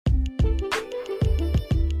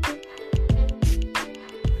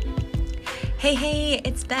Hey,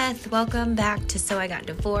 it's Beth. Welcome back to So I Got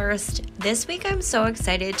Divorced. This week, I'm so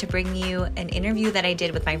excited to bring you an interview that I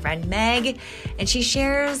did with my friend Meg, and she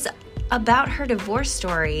shares about her divorce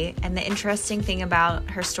story. And the interesting thing about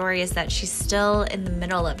her story is that she's still in the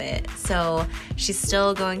middle of it. So she's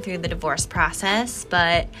still going through the divorce process,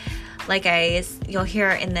 but you'll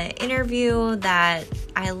hear in the interview that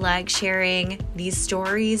I like sharing these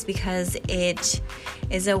stories because it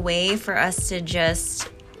is a way for us to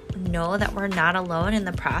just know that we're not alone in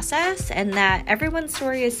the process and that everyone's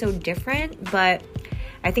story is so different. But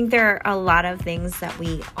I think there are a lot of things that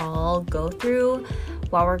we all go through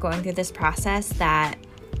while we're going through this process that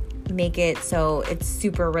make it so it's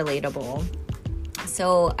super relatable.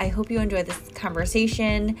 So I hope you enjoy this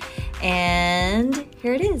conversation, and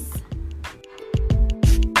here it is.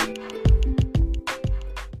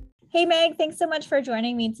 Hey Meg, thanks so much for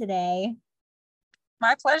joining me today.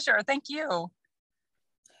 My pleasure. Thank you.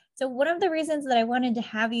 So one of the reasons that I wanted to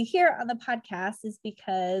have you here on the podcast is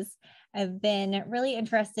because I've been really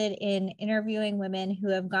interested in interviewing women who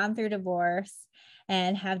have gone through divorce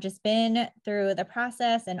and have just been through the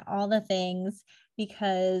process and all the things,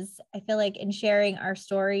 because I feel like in sharing our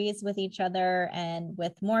stories with each other and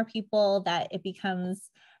with more people that it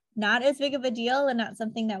becomes not as big of a deal and not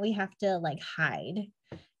something that we have to hide.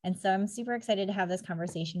 And so I'm super excited to have this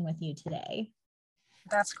conversation with you today.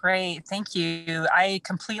 That's great. Thank you. I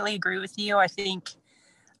completely agree with you. I think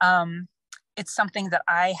it's something that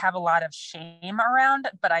I have a lot of shame around,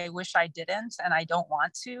 but I wish I didn't, and I don't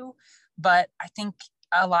want to, but I think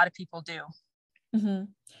a lot of people do. Mm-hmm.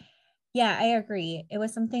 Yeah, I agree. It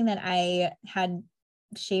was something that I had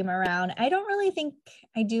shame around. I don't really think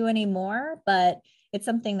I do anymore, but it's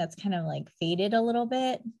something that's kind of faded a little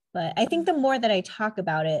bit. But I think the more that I talk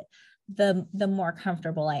about it, the more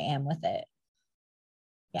comfortable I am with it.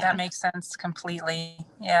 Yeah. That makes sense completely.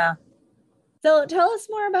 Yeah. So tell us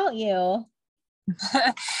more about you.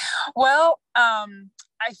 Well, I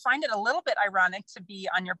find it a little bit ironic to be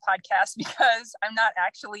on your podcast because I'm not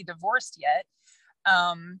actually divorced yet.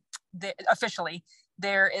 Officially,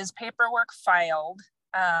 there is paperwork filed,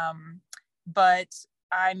 but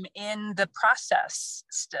I'm in the process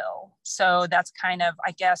still. So that's kind of,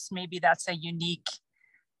 I guess, maybe that's a unique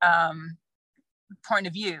point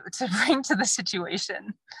of view to bring to the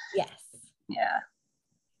situation. Yes. Yeah.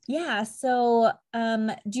 Yeah. So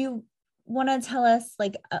do you want to tell us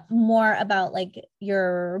more about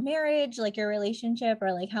your marriage, your relationship,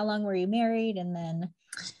 or how long were you married? And then,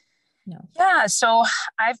 Yeah. So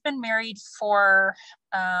I've been married for,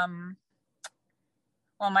 my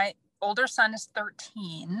older son is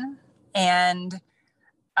 13, and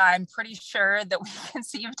I'm pretty sure that we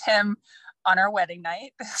conceived him on our wedding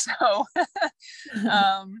night. So,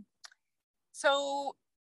 um, so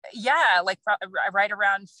yeah, right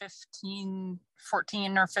around 14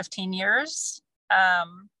 or 15 years.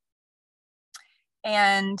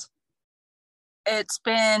 And it's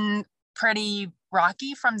been pretty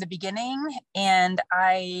rocky from the beginning. And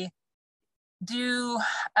I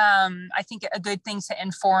think a good thing to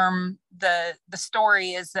inform the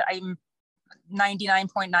story is that I'm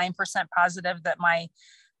 99.9% positive that my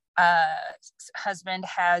husband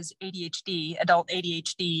has ADHD, adult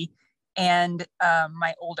ADHD, and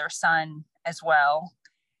my older son as well.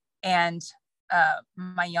 And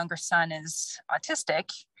my younger son is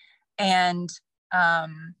autistic. And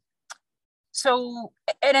so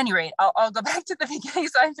at any rate, I'll go back to the beginning.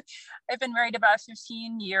 So I've been married about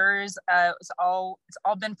 15 years. It's all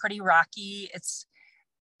been pretty rocky. It's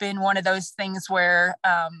been one of those things where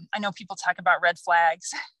I know people talk about red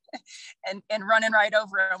flags and running right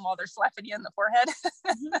over them while they're slapping you in the forehead.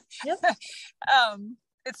 Yep.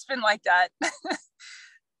 It's been like that.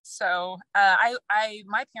 So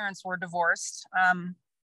my parents were divorced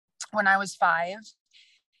when I was 5.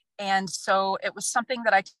 And so it was something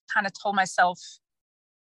that I kind of told myself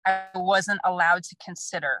I wasn't allowed to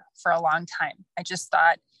consider for a long time. I just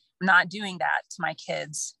thought, I'm not doing that to my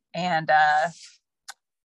kids. And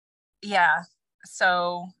yeah,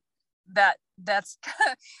 so that's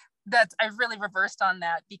I've really reversed on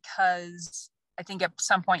that, because I think at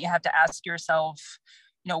some point you have to ask yourself,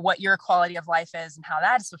 what your quality of life is and how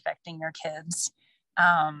that is affecting your kids.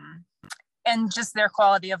 And just their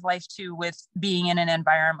quality of life too, with being in an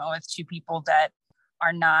environment with two people that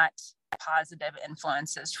are not positive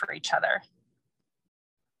influences for each other.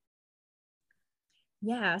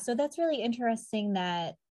 Yeah. So that's really interesting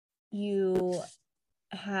that you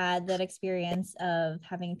had that experience of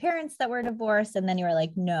having parents that were divorced, and then you were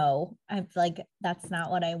like, no, I'm that's not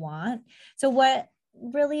what I want. So what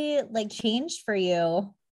really changed for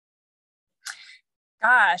you?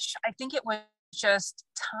 Gosh, I think it was just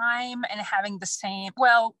time and having the same,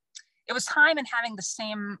 well, it was time and having the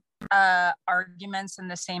same arguments and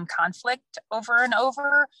the same conflict over and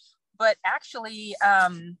over. But actually,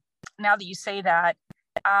 now that you say that,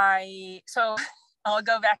 so I'll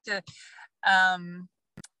go back to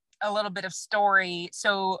a little bit of story.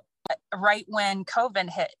 So right when COVID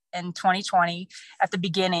hit in 2020, at the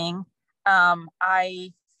beginning,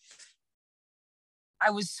 I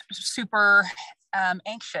was super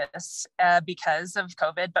anxious because of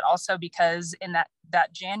COVID, but also because in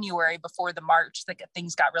that January before the March,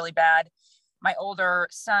 things got really bad. My older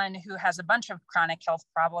son, who has a bunch of chronic health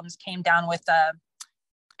problems, came down with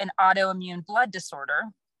an autoimmune blood disorder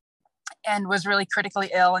and was really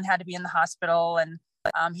critically ill and had to be in the hospital. And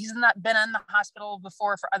he's not been in the hospital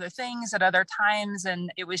before for other things at other times.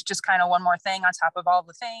 And it was just kind of one more thing on top of all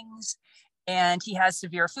the things. And he has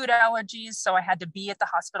severe food allergies. So I had to be at the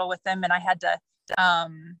hospital with him, and I had to,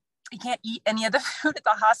 he can't eat any of the food at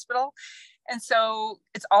the hospital. And so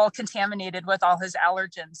it's all contaminated with all his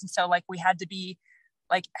allergens. And so like we had to be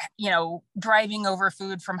like, driving over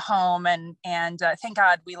food from home, and thank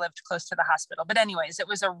God we lived close to the hospital. But anyways, it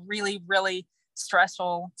was a really, really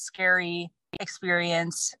stressful, scary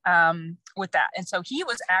experience with that. And so he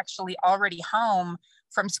was actually already home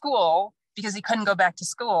from school because he couldn't go back to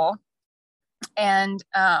school. And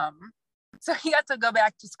so he got to go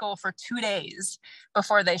back to school for 2 days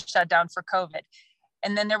before they shut down for COVID.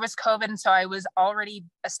 And then there was COVID. And so I was already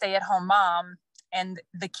a stay-at-home mom. And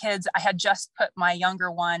the kids, I had just put my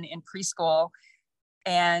younger one in preschool.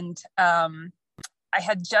 And I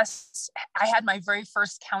had my very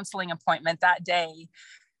first counseling appointment that day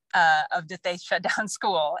of that they shut down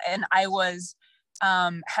school. And I was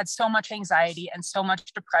had so much anxiety and so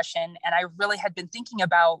much depression. And I really had been thinking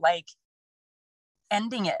about like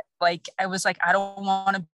ending it. Like I was like, I don't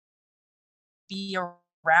want to be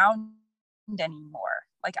around anymore.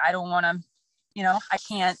 Like I don't want to, I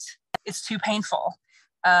can't, it's too painful.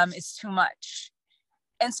 It's too much.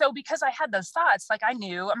 And so because I had those thoughts, like I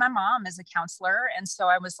knew my mom is a counselor. And so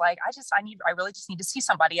I was like, I really just need to see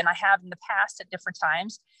somebody. And I have in the past at different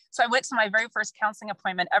times. So I went to my very first counseling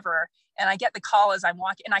appointment ever. And I get the call as I'm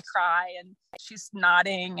walking, and I cry, and she's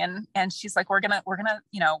nodding, and she's like, we're gonna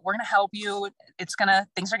help you.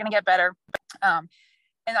 Things are gonna get better. And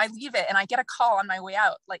I leave it, and I get a call on my way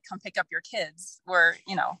out, like, come pick up your kids. We're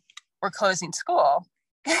closing school.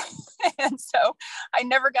 And so I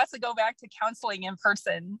never got to go back to counseling in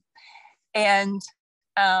person. And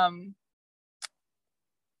and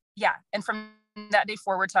from that day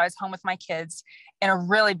forward, so I was home with my kids in a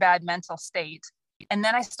really bad mental state. And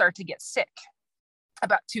then I start to get sick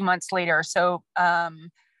about 2 months later. So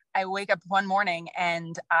I wake up one morning,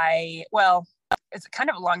 and it's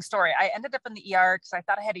kind of a long story. I ended up in the ER because I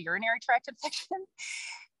thought I had a urinary tract infection.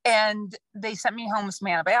 And they sent me home with some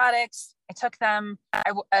antibiotics. I took them.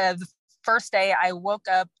 The first day, I woke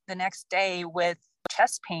up the next day with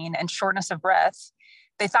chest pain and shortness of breath.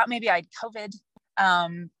 They thought maybe I had COVID,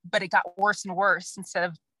 but it got worse and worse instead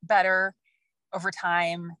of better over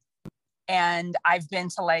time. And I've been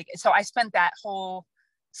to so I spent that whole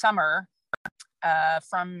summer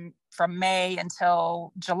from May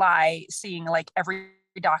until July seeing like every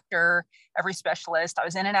doctor, every specialist. I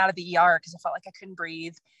was in and out of the ER because I felt like I couldn't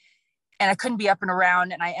breathe and I couldn't be up and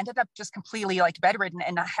around. And I ended up just completely like bedridden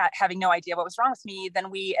and having no idea what was wrong with me.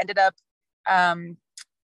 Then we ended up, I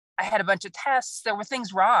had a bunch of tests. There were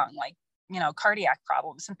things wrong, like, cardiac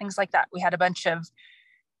problems and things like that. We had a bunch of,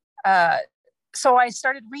 so I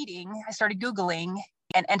started reading, I started Googling,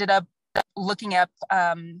 and ended up looking up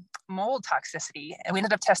mold toxicity. And we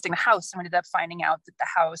ended up testing the house, and we ended up finding out that the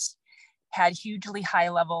house had hugely high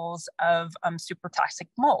levels of super toxic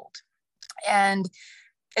mold. And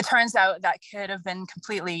it turns out that could have been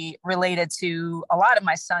completely related to a lot of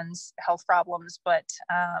my son's health problems, but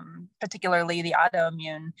particularly the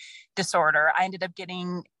autoimmune disorder. I ended up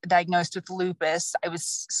getting diagnosed with lupus. I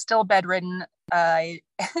was still bedridden. I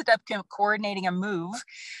ended up coordinating a move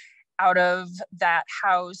out of that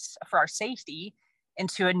house for our safety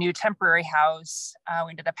into a new temporary house.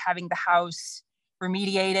 We ended up having the house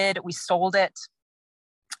remediated. We sold it.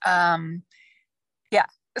 So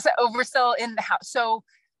we're still in the house. So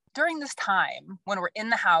during this time when we're in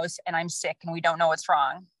the house and I'm sick and we don't know what's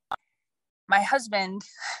wrong, my husband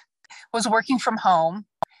was working from home,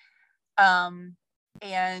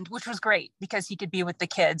 and which was great because he could be with the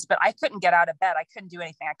kids, but I couldn't get out of bed. I couldn't do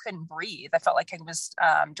anything. I couldn't breathe. I felt like I was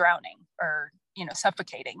drowning or,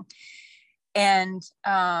 suffocating. And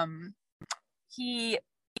he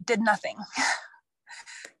did nothing.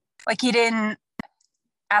 Like he didn't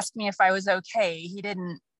ask me if I was okay. He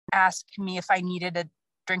didn't ask me if I needed a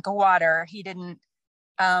drink of water. He didn't,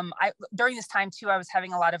 during this time too, I was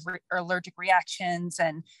having a lot of allergic reactions,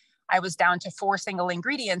 and I was down to 4 single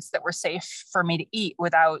ingredients that were safe for me to eat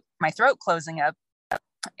without my throat closing up.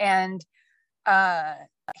 And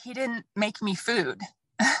he didn't make me food.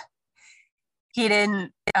 He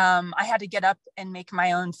didn't, I had to get up and make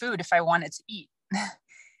my own food if I wanted to eat.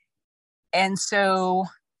 And so,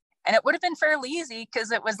 and it would have been fairly easy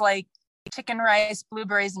because it was like chicken, rice,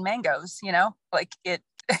 blueberries, and mangoes, you know, like it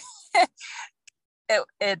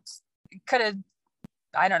could have,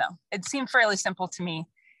 I don't know, it seemed fairly simple to me.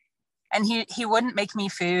 And he wouldn't make me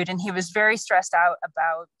food, and he was very stressed out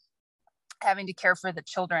about having to care for the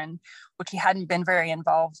children, which he hadn't been very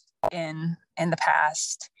involved in the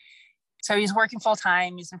past. So he's working full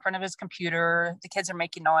time. He's in front of his computer. The kids are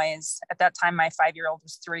making noise. At that time, my 5-year-old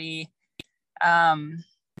was 3, and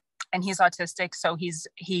he's autistic. So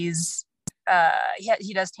he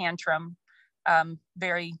does tantrum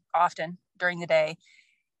very often during the day.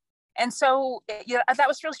 And so yeah, that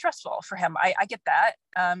was really stressful for him. I get that,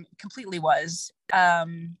 completely was.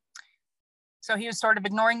 So he was sort of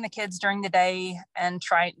ignoring the kids during the day and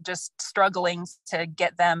just struggling to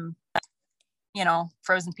get them, you know,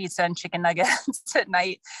 frozen pizza and chicken nuggets at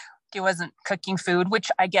night. He wasn't cooking food, which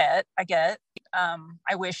I get. I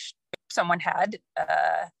wish someone had.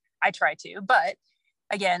 I try to, but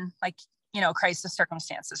again, like, you know, crisis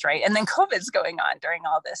circumstances, right? And then COVID's going on during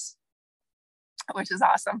all this, which is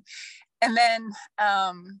awesome. And then,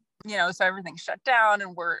 you know, so everything's shut down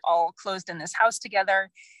and we're all closed in this house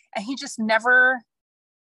together. And he just never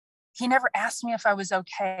asked me if I was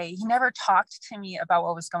okay. He never talked to me about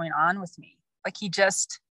what was going on with me. Like he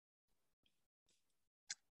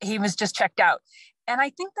was just checked out. And I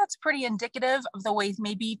think that's pretty indicative of the way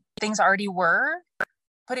maybe things already were,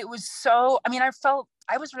 but it was so, I mean, I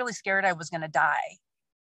was really scared I was going to die.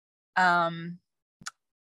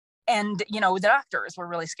 And, you know, the doctors were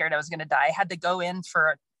really scared I was going to die. I had to go in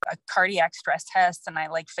for a cardiac stress test, and I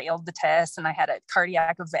like failed the test, and I had a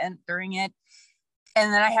cardiac event during it.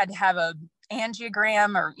 And then I had to have a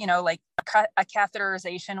angiogram, or, you know, like a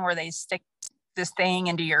catheterization where they stick this thing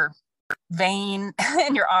into your vein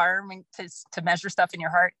in your arm and to measure stuff in your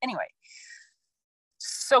heart. Anyway,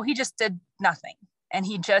 so he just did nothing. And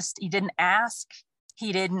he didn't ask.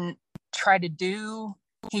 He didn't try to do.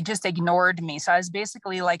 He just ignored me. So I was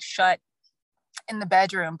basically like shut in the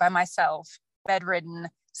bedroom by myself, bedridden,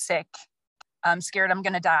 sick. I'm scared I'm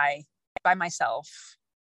going to die by myself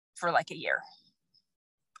for like a year.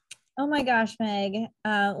 Oh my gosh, Meg.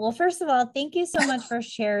 Well, first of all, thank you so much for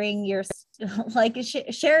sharing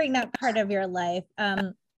sharing that part of your life.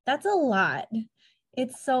 That's a lot.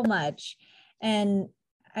 It's so much. And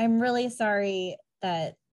I'm really sorry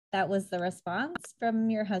that was the response from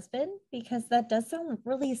your husband, because that does sound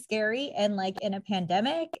really scary, and like in a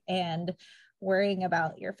pandemic, and worrying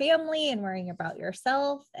about your family and worrying about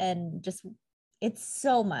yourself, and just, it's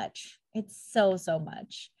so much. It's so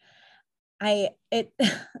much. I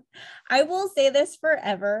will say this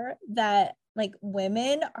forever, that like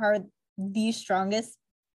women are the strongest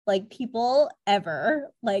like people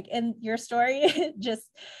ever. Like, and your story just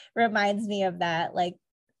reminds me of that, like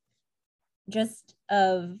just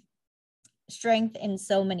of strength in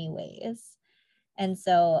so many ways. And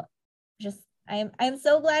so just I'm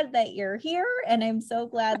so glad that you're here, and I'm so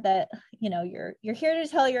glad that, you know, you're here to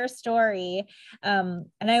tell your story. And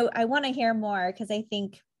I want to hear more, because I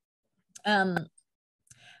think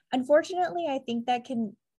unfortunately, I think that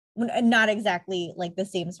can, not exactly like the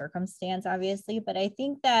same circumstance, obviously, but I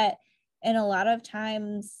think that in a lot of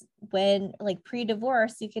times when like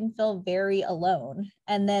pre-divorce, you can feel very alone.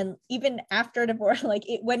 And then even after divorce, like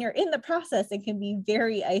when you're in the process, it can be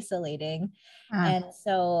very isolating. And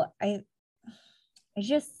so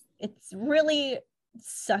it's really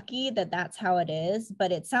sucky that that's how it is,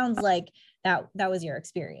 but it sounds like that was your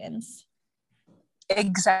experience.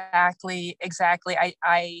 Exactly.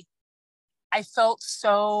 I felt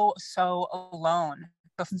so alone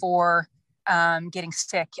before getting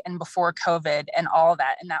sick and before COVID and all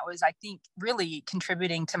that. And that was, I think, really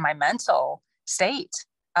contributing to my mental state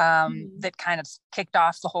that kind of kicked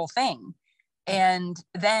off the whole thing. And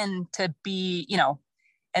then to be, you know,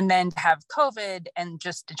 and then to have COVID and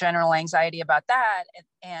just general anxiety about that.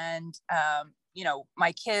 And you know,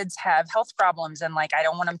 my kids have health problems, and like, I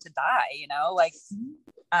don't want them to die, you know, like,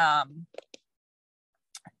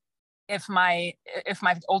 if my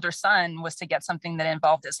older son was to get something that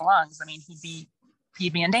involved his lungs, I mean,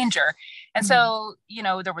 he'd be in danger. And so, you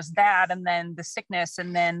know, there was that, and then the sickness,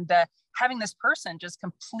 and then having this person just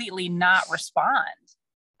completely not respond,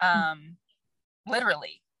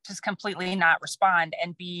 literally just completely not respond,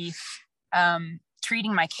 and be,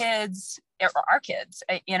 treating my kids, or our kids,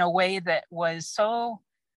 in a way that was so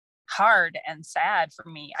hard and sad for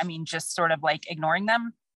me. I mean, just sort of like ignoring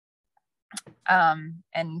them,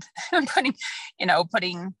 and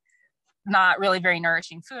putting not really very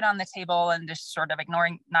nourishing food on the table, and just sort of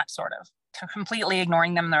completely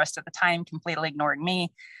ignoring them the rest of the time, completely ignoring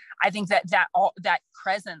me. I think that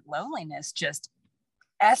present loneliness just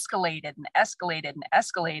escalated and escalated and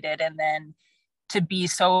escalated. And then to be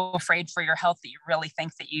so afraid for your health that you really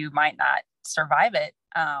think that you might not survive it,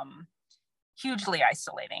 hugely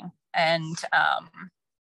isolating. And,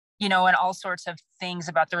 and all sorts of things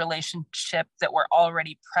about the relationship that were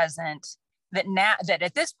already present that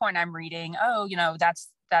at this point I'm reading,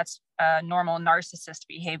 that's normal narcissist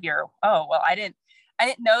behavior. Oh, well, I didn't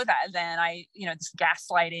know that then. This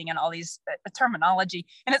gaslighting and all these terminology.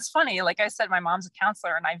 And it's funny, like I said, my mom's a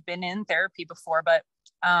counselor and I've been in therapy before, but,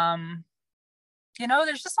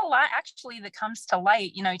 there's just a lot actually that comes to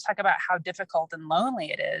light. You talk about how difficult and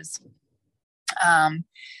lonely it is,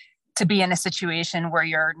 to be in a situation where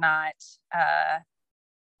you're not,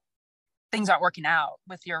 things aren't working out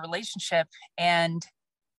with your relationship. And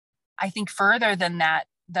I think further than that,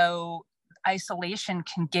 though, isolation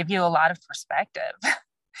can give you a lot of perspective.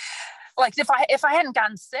 Like if I hadn't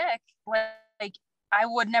gotten sick, like I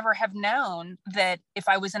would never have known that if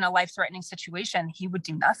I was in a life-threatening situation, he would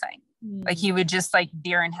do nothing. Like he would just like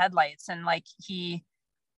deer in headlights. And like he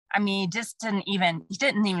didn't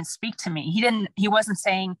even speak to me. He wasn't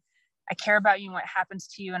saying, I care about you and what happens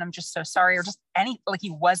to you, and I'm just so sorry, or just he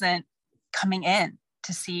wasn't coming in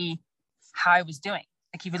to see how I was doing.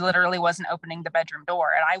 Like he literally wasn't opening the bedroom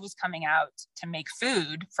door, and I was coming out to make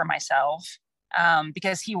food for myself,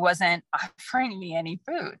 because he wasn't offering me any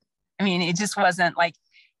food. I mean, it just wasn't like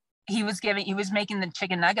he was making the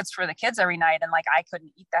chicken nuggets for the kids every night. And like, I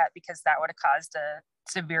couldn't eat that because that would have caused a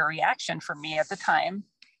severe reaction for me at the time.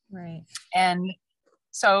 Right. And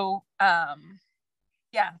so,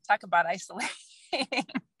 talk about isolating,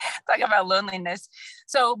 talk about loneliness.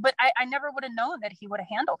 So, but I never would have known that he would have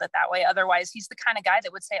handled it that way. Otherwise, he's the kind of guy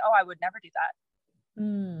that would say, oh, I would never do that.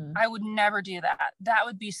 I would never do that. That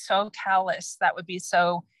would be so callous. That would be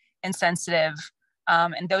so insensitive.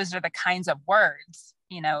 And those are the kinds of words,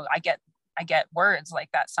 I get words like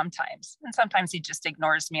that sometimes. And sometimes he just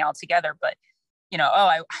ignores me altogether. But,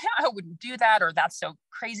 I wouldn't do that, or that's so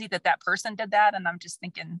crazy that person did that. And I'm just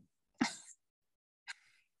thinking,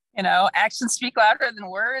 actions speak louder than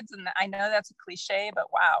words. And I know that's a cliche,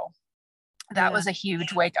 but wow, that was a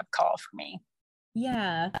huge wake up call for me.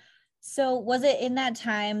 Yeah. So was it in that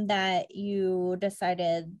time that you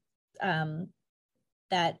decided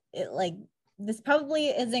that it, like, this probably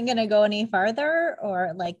isn't going to go any farther,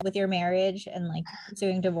 or like with your marriage and like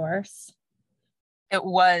pursuing divorce? It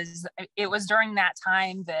was during that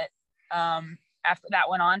time that, after that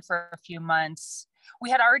went on for a few months,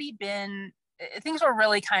 things were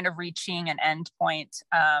really kind of reaching an end point,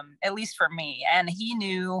 at least for me. And he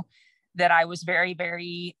knew that I was very,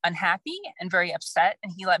 very unhappy and very upset.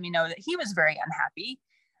 And he let me know that he was very unhappy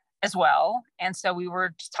as well. And so we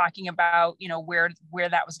were just talking about, where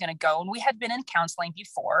that was going to go. And we had been in counseling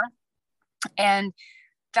before. And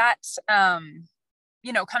that's, come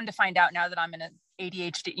to find out now that I'm in an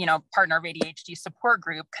ADHD, partner of ADHD support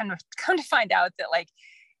group, come to find out that like,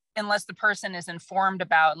 unless the person is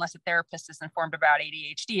unless a therapist is informed about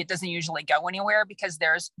ADHD, it doesn't usually go anywhere, because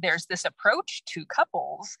there's this approach to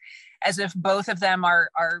couples as if both of them are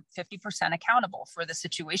 50% accountable for the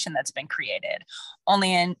situation that's been created.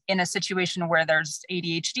 Only in a situation where there's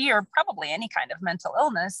ADHD or probably any kind of mental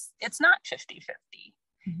illness, it's not 50-50.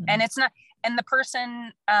 Mm-hmm. And it's not, and the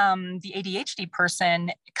person, the ADHD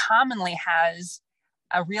person commonly has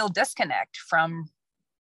a real disconnect from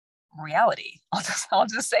reality. I'll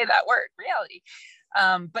just say that word, reality.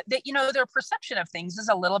 But that, their perception of things is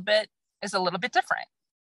a little bit different.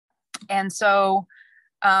 And so,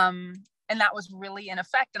 and that was really in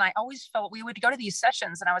effect. And I always felt we would go to these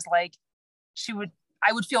sessions and I was like,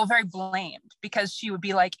 I would feel very blamed, because she would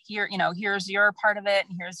be like, here's your part of it,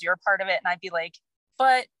 and here's your part of it. And I'd be like,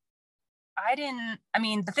 but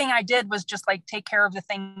the thing I did was just like take care of the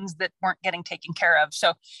things that weren't getting taken care of.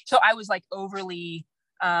 So I was like overly,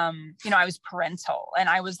 I was parental, and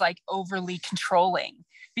I was like overly controlling,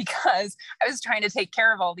 because I was trying to take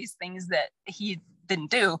care of all these things that he didn't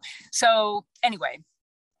do. So anyway,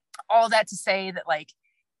 all that to say that like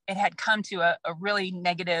it had come to a really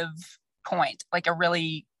negative point, like a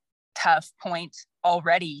really tough point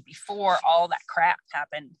already before all that crap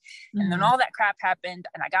happened. Mm-hmm. And then all that crap happened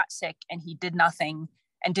and I got sick, and he did nothing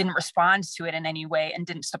and didn't respond to it in any way, and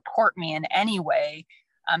didn't support me in any way.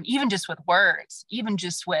 Even just with words, even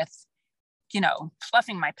just with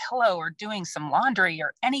fluffing my pillow or doing some laundry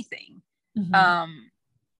or anything. Mm-hmm.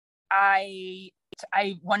 I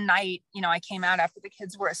one night, I came out after the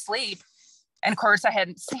kids were asleep, and of course I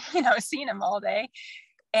hadn't seen him all day.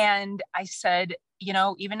 And I said,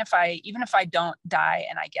 even if I don't die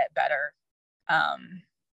and I get better, I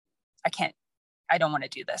don't want to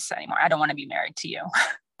do this anymore. I don't want to be married to you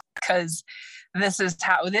because this is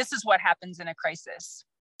what happens in a crisis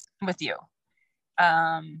with you.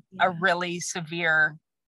 A really severe,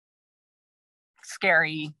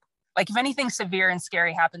 scary, like if anything severe and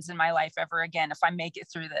scary happens in my life ever again, if I make it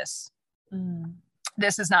through this,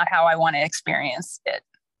 this is not how I want to experience it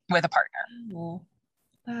with a partner.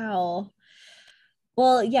 Wow.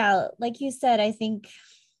 Well, yeah, like you said, I think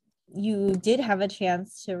you did have a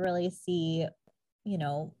chance to really see,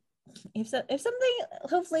 if something,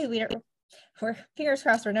 hopefully we're fingers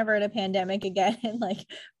crossed we're never in a pandemic again. And like,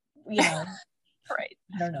 right.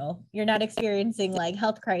 I don't know, you're not experiencing like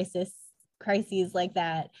health crises like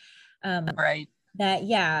that. Right. That,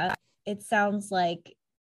 yeah, it sounds like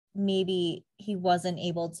maybe he wasn't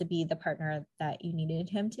able to be the partner that you needed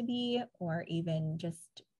him to be, or even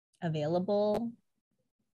just available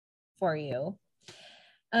for you.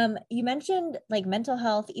 You mentioned like mental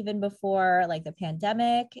health even before like the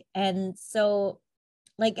pandemic. And so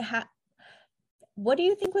like, what do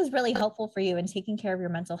you think was really helpful for you in taking care of your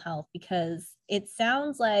mental health? Because it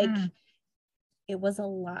sounds like it was a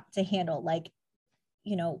lot to handle. Like,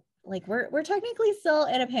 like we're technically still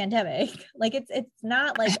in a pandemic. Like it's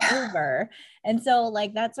not like over. And so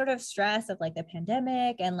like that sort of stress of like the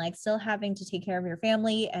pandemic and like still having to take care of your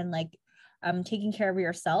family and like taking care of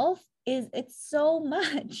yourself it's so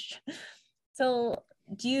much. So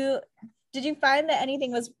did you find that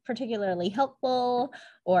anything was particularly helpful,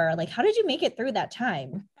 or like how did you make it through that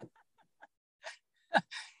time?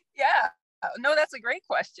 Yeah, no, that's a great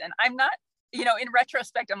question. I'm not, in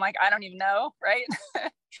retrospect, I'm like, I don't even know. Right.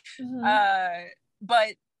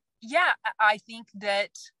 But yeah, I think that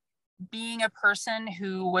being a person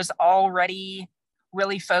who was already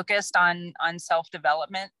really focused on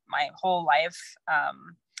self-development my whole life,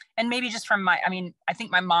 and maybe just from I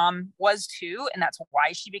think my mom was too, and that's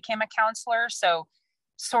why she became a counselor. So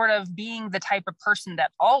sort of being the type of person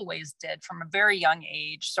that always did from a very young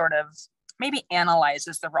age, sort of maybe analyze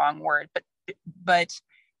is the wrong word, but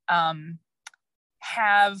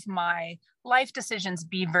have my life decisions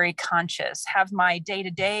be very conscious, have my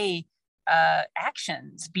day-to-day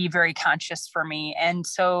actions be very conscious for me. And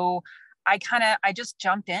so I just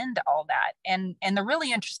jumped into all that. And the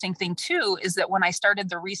really interesting thing too, is that when I started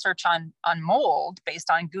the research on mold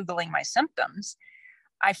based on Googling my symptoms,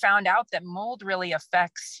 I found out that mold really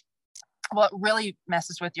it really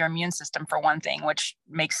messes with your immune system for one thing, which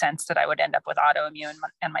makes sense that I would end up with autoimmune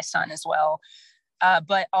and my son as well.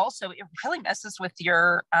 But also it really messes with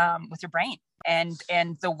your brain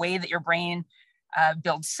and the way that your brain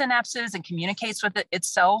builds synapses and communicates with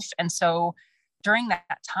itself. And so during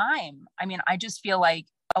that time, I just feel like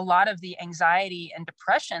a lot of the anxiety and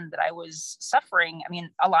depression that I was suffering,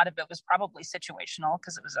 a lot of it was probably situational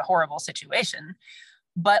because it was a horrible situation,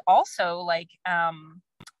 but also like,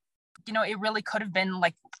 it really could have been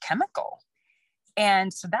like chemical.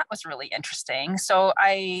 And so that was really interesting. So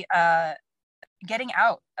getting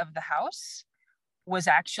out of the house was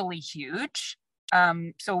actually huge.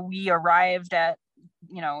 So we arrived at,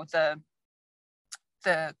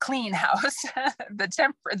 the clean house,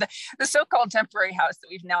 the so-called temporary house that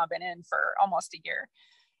we've now been in for almost a year.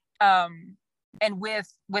 And with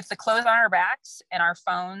the clothes on our backs and our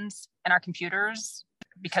phones and our computers,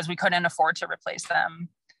 because we couldn't afford to replace them.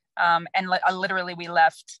 And literally we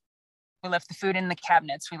left the food in the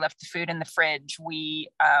cabinets. We left the food in the fridge. We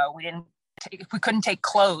couldn't take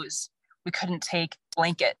clothes. We couldn't take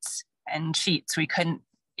blankets and sheets. We couldn't,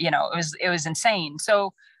 it was insane.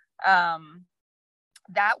 So,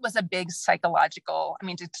 that was a big psychological,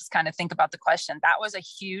 to just kind of think about the question, that was a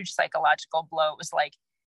huge psychological blow. It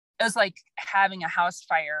was like having a house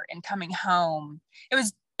fire and coming home. It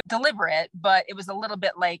was deliberate, but it was a little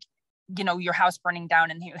bit like, your house burning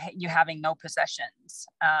down and you having no possessions.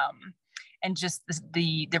 And just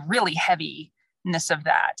the really heaviness of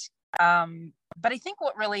that. But I think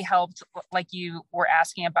what really helped, like you were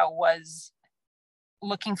asking about, was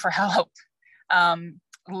looking for help.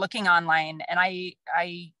 Looking online, and I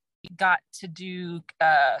got to do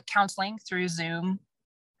counseling through Zoom,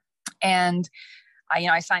 and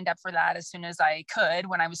I signed up for that as soon as I could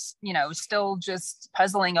when I was still just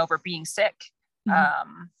puzzling over being sick.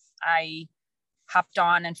 I hopped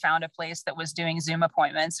on and found a place that was doing Zoom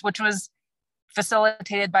appointments, which was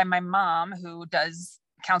facilitated by my mom, who does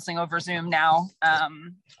counseling over Zoom now,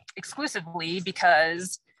 exclusively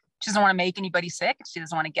because she doesn't want to make anybody sick. She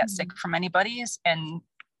doesn't want to get sick from anybody's, and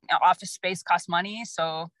office space costs money.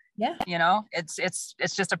 So, yeah, it's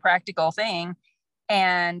just a practical thing.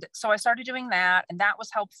 And so I started doing that, and that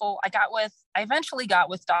was helpful. I eventually got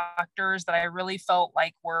with doctors that I really felt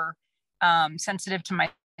like were sensitive to my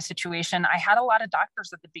situation. I had a lot of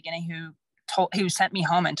doctors at the beginning who sent me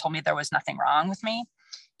home and told me there was nothing wrong with me,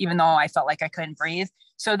 even though I felt like I couldn't breathe.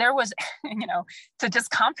 So there was, to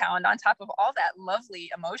just compound on top of all that lovely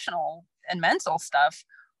emotional and mental stuff,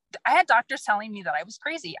 I had doctors telling me that I was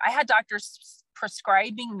crazy. I had doctors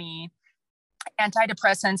prescribing me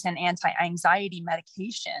antidepressants and anti-anxiety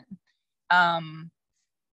medication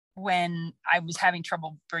when I was having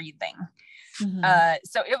trouble breathing.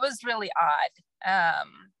 So it was really odd.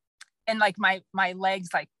 And like my legs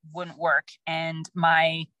like wouldn't work, and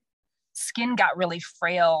my skin got really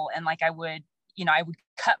frail, and like I would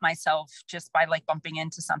cut myself just by like bumping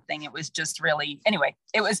into something. It was just really, anyway,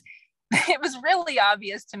 it was really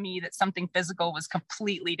obvious to me that something physical was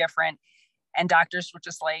completely different. And doctors were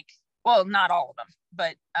just like, well, not all of them,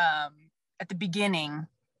 but at the beginning,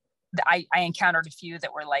 I encountered a few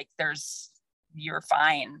that were like, you're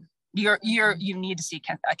fine. You need to see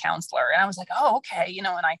a counselor. And I was like, oh, okay. And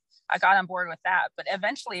I got on board with that, but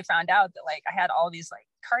eventually I found out that like I had all these like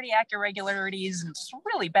cardiac irregularities and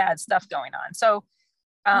really bad stuff going on. So,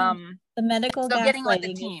 the medical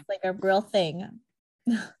gaslighting is like a real thing.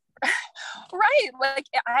 Right. Like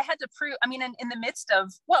I had to prove, I mean, in the midst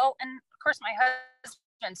of, well, and of course my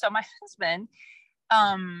husband, so my husband,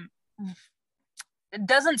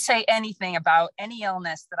 doesn't say anything about any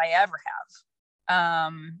illness that I ever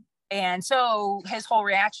have. And so his whole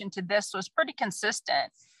reaction to this was pretty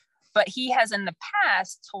consistent, but he has in the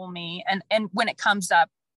past told me, and when it comes up,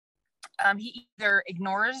 he either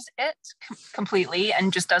ignores it completely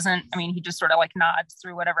and just doesn't, I mean, he just sort of like nods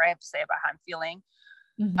through whatever I have to say about how I'm feeling,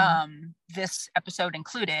 this episode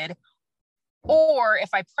included. Or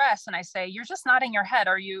if I press and I say, you're just nodding your head,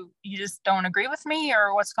 you just don't agree with me,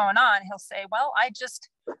 or what's going on? He'll say, well, I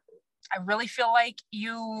really feel like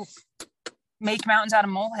you make mountains out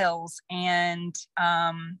of molehills, and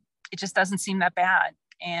it just doesn't seem that bad.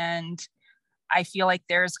 And I feel like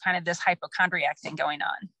there's kind of this hypochondriac thing going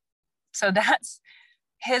on. So that's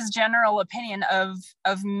his general opinion of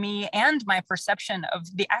me and my perception of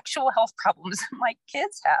the actual health problems my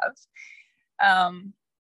kids have.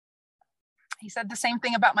 He said the same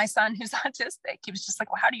thing about my son who's autistic. He was just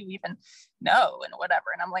like, well, how do you even know, and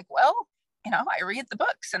whatever. And I'm like, well, I read the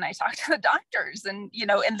books and I talk to the doctors, and,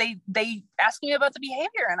 and they ask me about the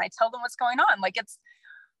behavior and I tell them what's going on. Like,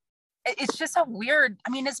 it's just a weird,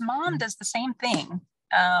 I mean, his mom does the same thing.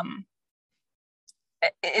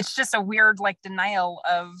 It's just a weird, like, denial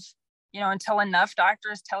of, until enough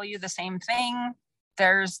doctors tell you the same thing,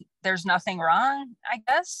 there's nothing wrong, I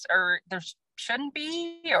guess, or there shouldn't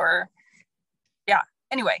be, or yeah.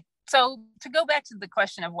 Anyway, so to go back to the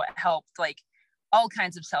question of what helped, like all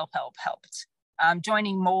kinds of self-help helped.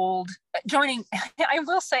 Joining, I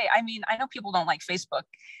will say, I mean, I know people don't like Facebook,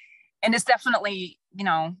 and it's definitely,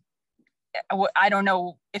 I don't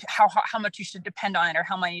know how much you should depend on it, or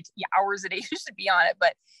how many hours a day you should be on it,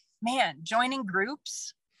 but man, joining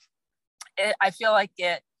groups, I feel like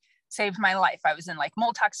it saved my life. I was in like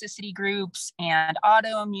mold toxicity groups and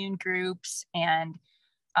autoimmune groups and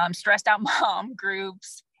stressed out mom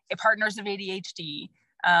groups, partners of ADHD,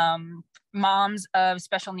 moms of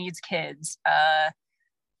special needs kids,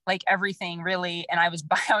 like everything really. And I was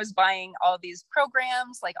buying all these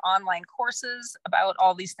programs, like online courses about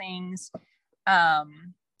all these things,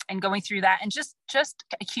 and going through that and just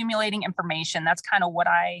accumulating information. That's kind of what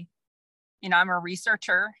I'm a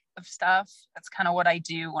researcher of stuff. That's kind of what I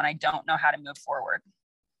do when I don't know how to move forward.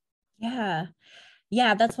 Yeah.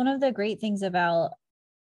 Yeah. That's one of the great things about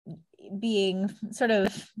being sort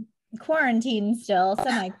of quarantined, still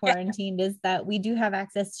semi-quarantined, is that we do have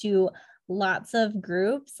access to lots of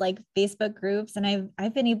groups, like Facebook groups, and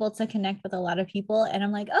I've been able to connect with a lot of people, and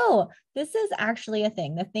I'm like, oh, this is actually a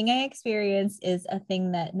thing. The thing I experience is a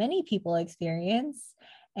thing that many people experience,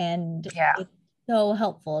 and it's so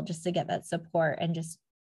helpful just to get that support and just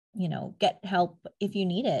get help if you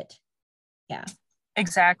need it. Yeah,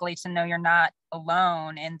 exactly. To know you're not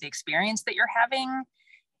alone in the experience that you're having,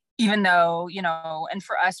 even though, and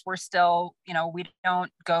for us, we're still, we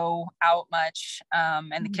don't go out much,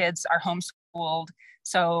 and the kids are homeschooled.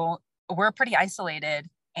 So we're pretty isolated,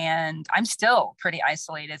 and I'm still pretty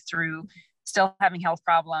isolated through still having health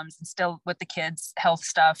problems and still with the kids' health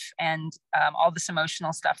stuff and all this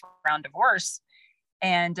emotional stuff around divorce.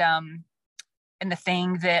 And the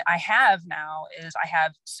thing that I have now is I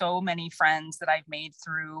have so many friends that I've made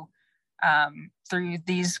through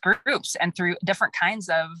these groups and through different kinds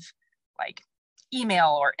of like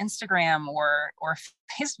email or Instagram or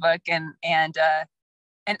Facebook. And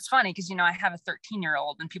it's funny because, I have a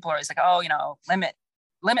 13-year-old and people are always like, oh,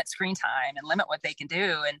 limit screen time and limit what they can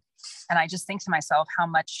do. And I just think to myself how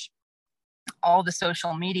much all the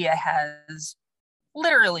social media has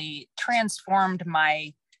literally transformed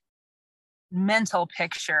my mental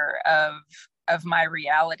picture of my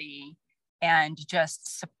reality and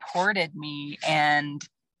just supported me. And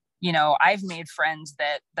I've made friends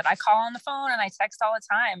that I call on the phone and I text all the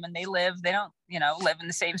time, and they don't live in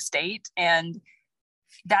the same state, and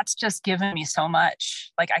that's just given me so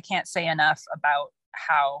much. Like, I can't say enough about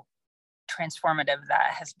how transformative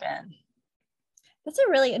that has been. That's a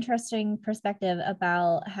really interesting perspective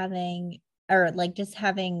about having, or like just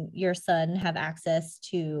having your son have access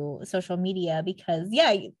to social media, because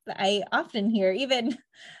I often hear, even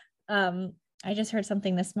I just heard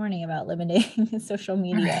something this morning about limiting social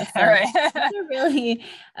media. So right. That's a really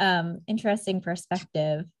interesting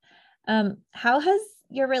perspective. How has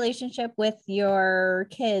your relationship with your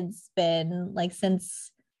kids been, like,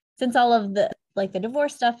 since all of the like the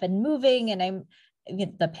divorce stuff and moving, and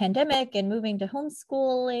the pandemic and moving to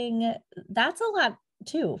homeschooling? That's a lot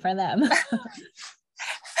too for them.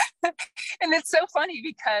 And it's so funny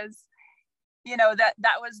because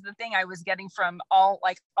that was the thing I was getting from all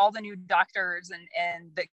the new doctors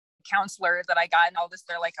and the counselors that I got and all this.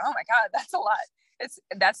 They're like, oh my God, that's a lot.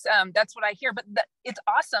 That's what I hear. But it's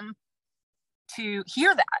awesome to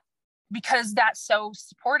hear that, because that's so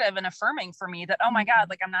supportive and affirming for me that, oh my God,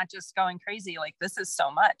 like, I'm not just going crazy. Like, this is so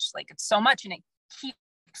much, like, it's so much, and it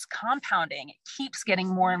keeps compounding. It keeps getting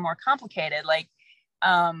more and more complicated.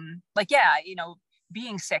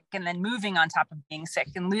 Being sick and then moving on top of being sick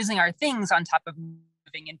and losing our things on top of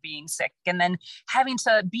moving and being sick, and then having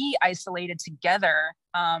to be isolated together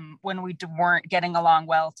when we weren't getting along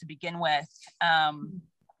well to begin with.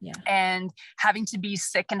 And having to be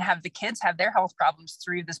sick and have the kids have their health problems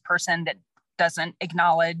through this person that doesn't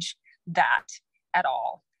acknowledge that at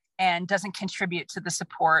all and doesn't contribute to the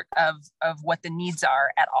support of what the needs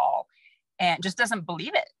are at all, and just doesn't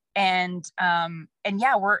believe it. And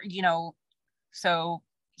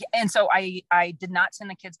so I did not send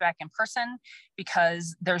the kids back in person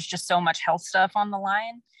because there's just so much health stuff on the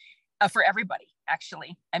line for everybody,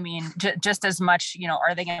 actually. I mean, just as much,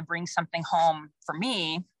 are they going to bring something home for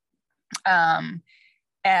me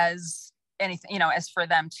as anything, as for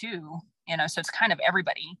them too, so it's kind of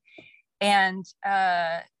everybody. And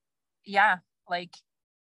like,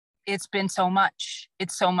 it's been so much.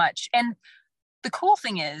 It's so much. And the cool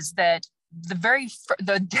thing is that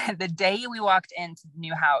the day we walked into the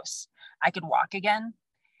new house, I could walk again.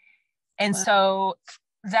 And wow. So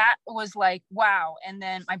that was like, wow. And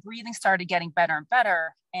then my breathing started getting better and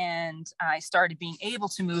better. And I started being able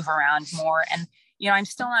to move around more. And, I'm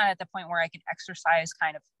still not at the point where I can exercise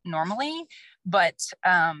kind of normally, but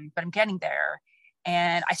I'm getting there.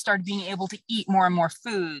 And I started being able to eat more and more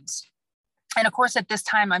foods. And of course, at this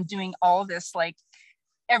time, I'm doing all this, like,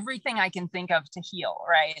 everything I can think of to heal,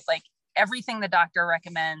 right? Like, everything the doctor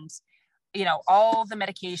recommends, all the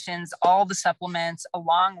medications, all the supplements,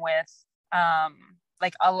 along with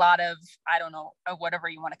like a lot of, I don't know, whatever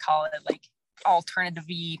you want to call it, like alternative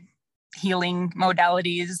healing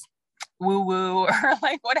modalities, woo-woo, or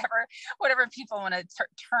like whatever people want to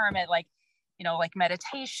term it, like, like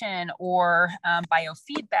meditation or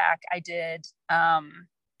biofeedback. I did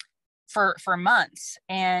for months,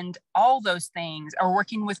 and all those things, or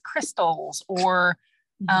working with crystals, or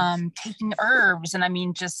taking herbs. And I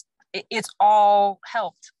mean, just it's all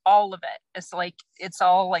helped, all of it. It's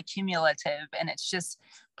all like cumulative, and it's just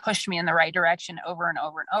pushed me in the right direction over and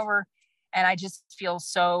over and over. And I just feel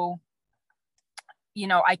so, I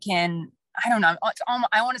don't know, it's almost,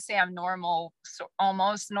 I want to say I'm normal, so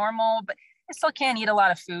almost normal, but I still can't eat a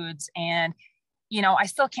lot of foods, and I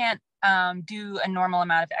still can't do a normal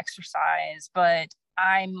amount of exercise, but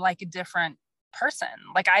I'm like a different person.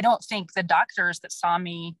 Like, I don't think the doctors that saw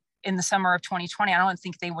me in the summer of 2020, I don't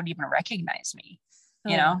think they would even recognize me,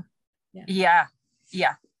 Yeah.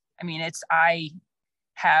 I mean, I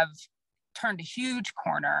have turned a huge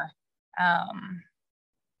corner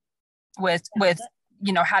with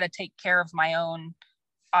how to take care of my own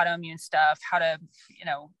autoimmune stuff, how to,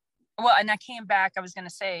 and I came back, I was going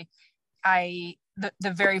to say,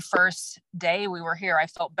 the very first day we were here, I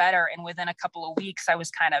felt better. And within a couple of weeks, I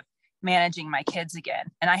was kind of managing my kids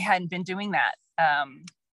again. And I hadn't been doing that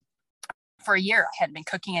for a year, I hadn't been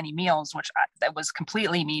cooking any meals, that was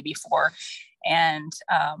completely me before. And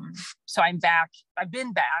so I've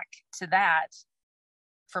been back to that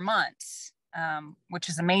for months, which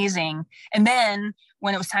is amazing. And then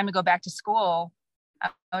when it was time to go back to school,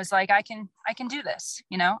 I was like, I can do this,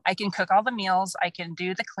 I can cook all the meals. I can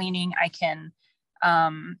do the cleaning. I can,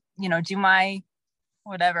 do my,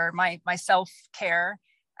 whatever, my self-care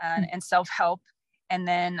and self-help. And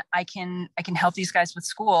then I can help these guys with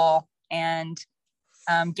school and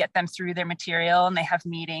get them through their material. And they have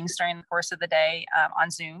meetings during the course of the day on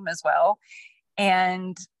Zoom as well.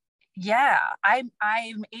 And yeah, I'm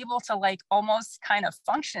able to like almost kind of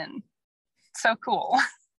function. So cool.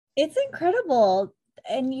 It's incredible.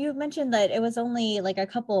 And you mentioned that it was only like a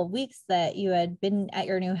couple of weeks that you had been at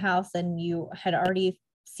your new house and you had already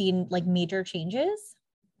seen like major changes.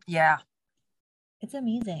 Yeah. It's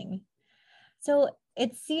amazing. So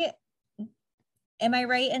am I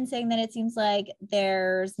right in saying that it seems like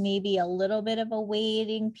there's maybe a little bit of a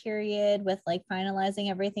waiting period with like finalizing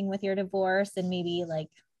everything with your divorce and maybe like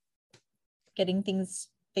getting things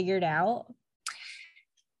figured out?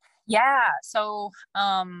 Yeah. So,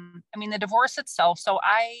 the divorce itself,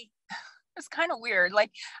 it's kind of weird.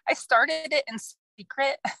 Like I started it in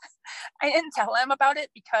secret. I didn't tell him about it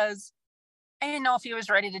because I didn't know if he was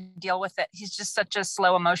ready to deal with it. He's just such a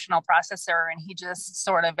slow emotional processor, and he just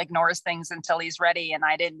sort of ignores things until he's ready. And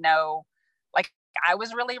I didn't know, like, I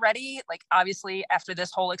was really ready. Like, obviously after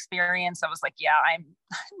this whole experience, I was like, yeah, I'm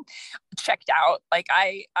checked out. Like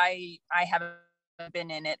I haven't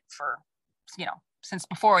been in it for, since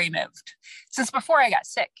before I got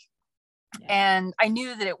sick. Yeah. And I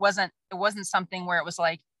knew that it wasn't something where it was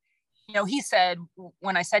like, he said,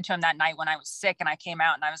 when I said to him that night when I was sick and I came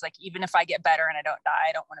out and I was like, even if I get better and I don't die,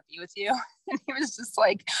 I don't want to be with you. And he was just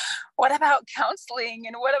like, what about counseling?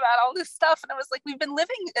 And what about all this stuff? And I was like, we've been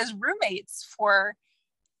living as roommates for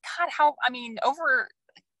over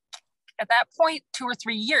at that point, 2 or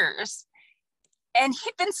 3 years. And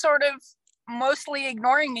he'd been sort of mostly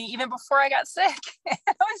ignoring me even before I got sick. And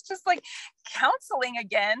I was just like, counseling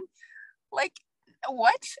again? Like,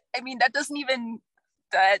 what?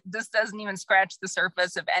 This doesn't even scratch the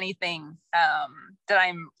surface of anything that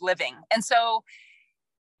I'm living. And so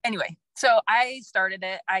anyway, so I started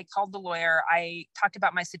it. I called the lawyer. I talked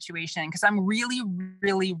about my situation because I'm really,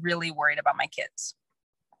 really, really worried about my kids.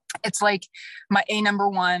 It's like my number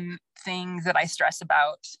one thing that I stress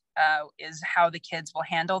about is how the kids will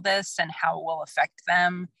handle this and how it will affect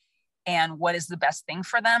them and what is the best thing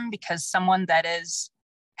for them, because someone that has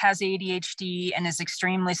ADHD and is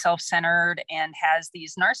extremely self-centered and has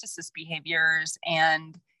these narcissist behaviors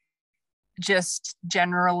and just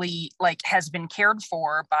generally like has been cared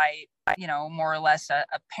for by, more or less a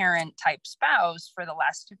parent type spouse for the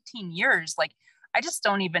last 15 years. Like, I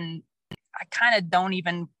kind of don't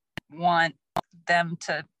even want them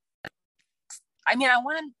to, I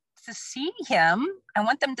want them to see him. I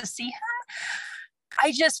want them to see him.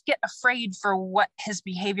 I just get afraid for what his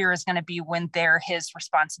behavior is going to be when they're his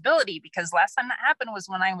responsibility, because last time that happened was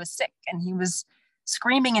when I was sick and he was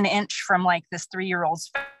screaming an inch from like this 3-year-old's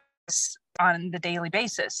face on the daily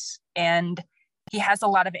basis. And he has a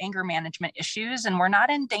lot of anger management issues, and we're not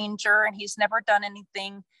in danger, and he's never done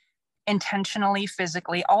anything intentionally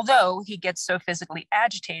physically, although he gets so physically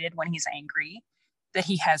agitated when he's angry that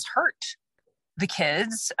he has hurt the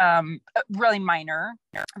kids, really minor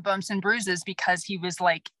bumps and bruises, because he was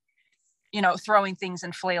like, throwing things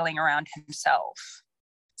and flailing around himself.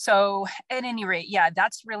 So at any rate, yeah,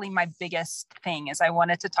 that's really my biggest thing, is I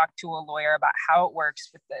wanted to talk to a lawyer about how it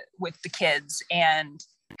works with the kids and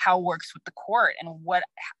how it works with the court, and what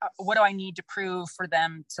do I need to prove for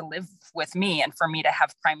them to live with me and for me to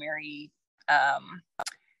have primary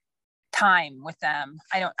time with them.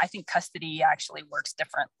 I think custody actually works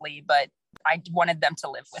differently, but I wanted them to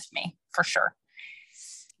live with me for sure.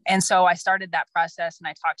 And so I started that process, and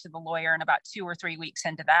I talked to the lawyer, and about 2 or 3 weeks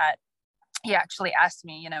into that, he actually asked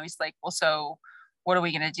me, he's like, well, so what are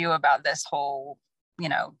we going to do about this whole,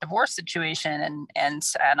 divorce situation? And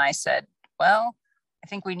I said, well, I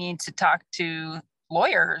think we need to talk to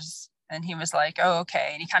lawyers. And he was like, oh,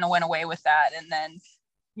 okay. And he kind of went away with that. And then,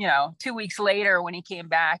 2 weeks later, when he came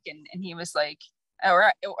back and he was like,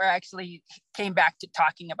 or actually came back to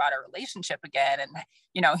talking about our relationship again. And,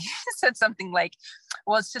 he said something like,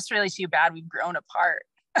 well, it's just really too bad we've grown apart.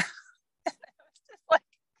 And I was just like,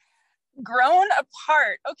 grown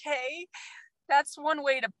apart. Okay. That's one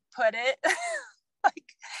way to put it.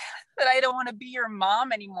 Like, that I don't want to be your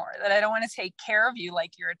mom anymore, that I don't want to take care of you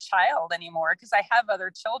like you're a child anymore, because I have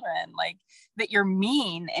other children, like that you're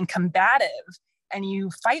mean and combative. and you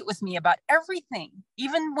fight with me about everything,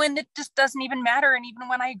 even when it just doesn't even matter. And even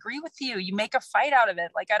when I agree with you, you make a fight out of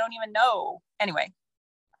it. Like, I don't even know. Anyway,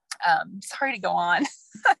 sorry to go on.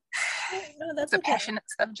 No, that's it's a okay. passionate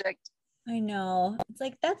subject. I know. It's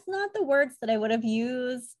like, that's not the words that I would have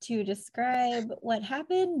used to describe what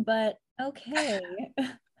happened, but okay.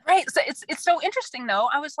 Right. So it's so interesting though.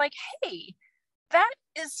 I was like, hey,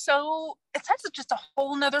 that's just a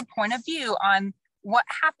whole nother point of view on what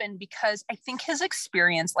happened, because I think his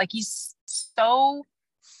experience, like, he's so,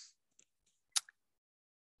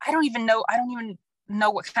 I don't even know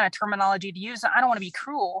what kind of terminology to use. I don't want to be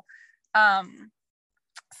cruel.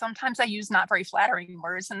 Sometimes I use not very flattering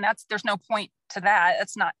words, and there's no point to that.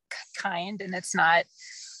 It's not kind, and it's not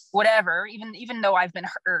whatever, even though I've been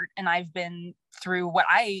hurt and I've been through what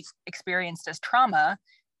I experienced as trauma.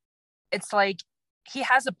 It's like, he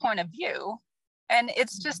has a point of view, and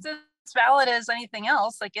it's just as valid as anything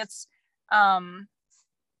else. Like, it's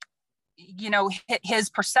his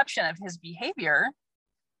perception of his behavior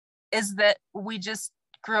is that we just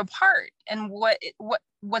grew apart, and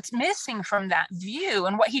what's missing from that view,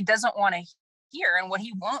 and what he doesn't want to hear, and what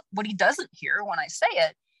he doesn't hear when I say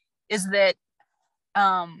it, is that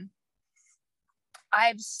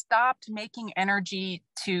I've stopped making energy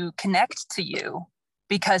to connect to you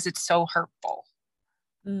because it's so hurtful.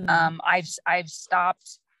 I've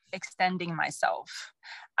stopped extending myself.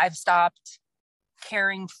 I've stopped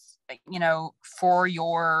caring, for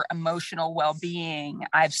your emotional well-being.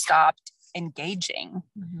 I've stopped engaging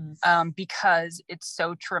because it's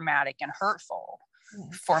so traumatic and hurtful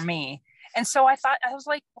for me. And so I was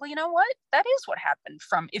like, well, you know what? That is what happened.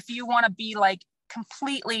 From, if you want to be like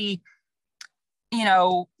completely,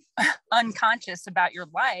 unconscious about your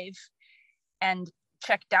life and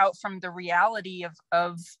checked out from the reality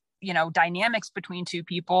of dynamics between two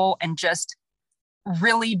people, and just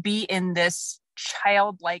really be in this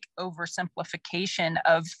childlike oversimplification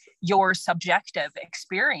of your subjective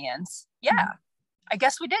experience. Yeah, I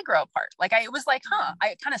guess we did grow apart. Like, it was like,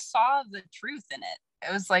 I kind of saw the truth in it.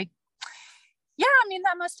 It was like, yeah, I mean,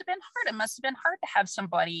 that must have been hard. It must have been hard to have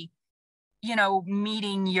somebody,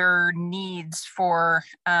 meeting your needs for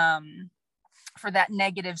that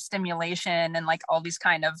negative stimulation, and like all these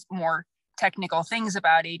kind of more technical things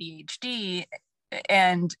about ADHD,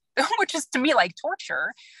 and which is to me like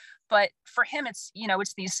torture. But for him, it's,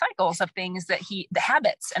 it's these cycles of things the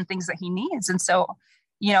habits and things that he needs. And so,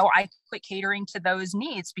 I quit catering to those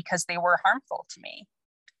needs because they were harmful to me.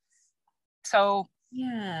 So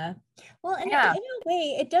yeah. Well, and in a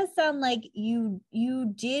way, it does sound like you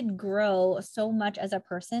did grow so much as a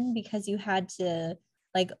person, because you had to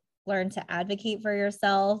like learn to advocate for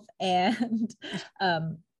yourself, and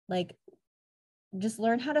like just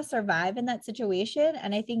learn how to survive in that situation.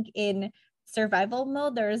 And I think in survival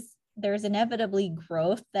mode, there's inevitably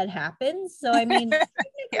growth that happens. So I mean,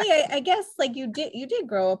 I guess like you did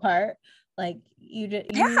grow apart. Like you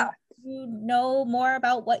know more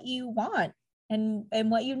about what you want and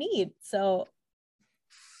what you need. So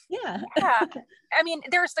yeah. I mean,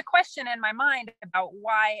 there's the question in my mind about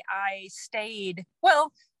why I stayed,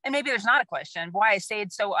 well, and maybe there's not a question, why I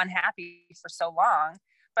stayed so unhappy for so long.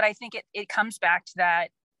 But I think it comes back to that,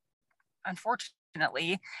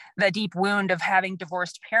 unfortunately, the deep wound of having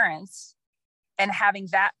divorced parents, and having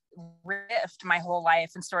that rift my whole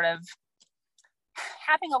life, and sort of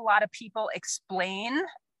having a lot of people explain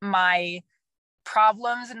my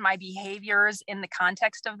problems and my behaviors in the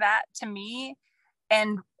context of that to me.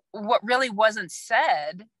 And what really wasn't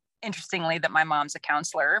said, interestingly, that my mom's a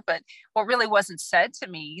counselor, but what really wasn't said to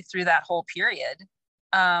me through that whole period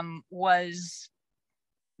was,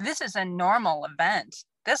 this is a normal event.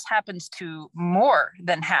 This happens to more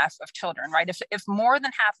than half of children, right? If more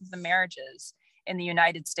than half of the marriages in the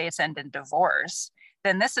United States end in divorce,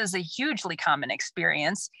 then this is a hugely common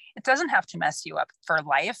experience. It doesn't have to mess you up for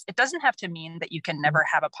life. It doesn't have to mean that you can never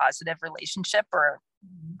have a positive relationship or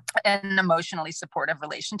an emotionally supportive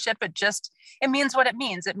relationship. It means what it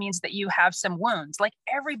means. It means that you have some wounds, like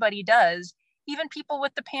everybody does, even people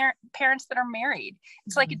with the parents that are married.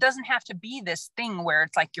 It's like, it doesn't have to be this thing where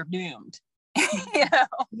it's like you're doomed.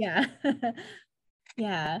 Yeah.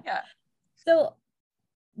 Yeah. So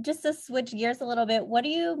just to switch gears a little bit, what are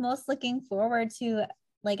you most looking forward to,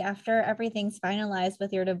 like, after everything's finalized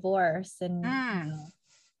with your divorce? And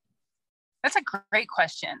that's a great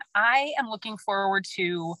question. I am looking forward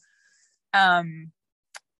to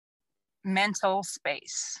mental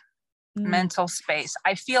space.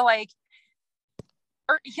 I feel like,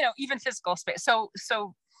 or even physical space. So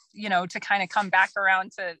to kind of come back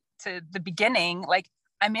around to the beginning, like,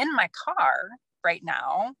 I'm in my car right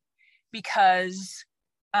now because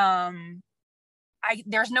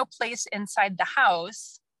there's no place inside the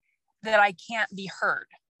house that I can't be heard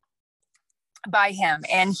by him.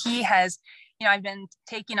 And he has, I've been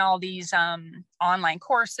taking all these online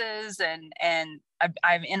courses, and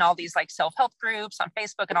I'm in all these like self-help groups on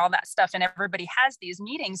Facebook and all that stuff. And everybody has these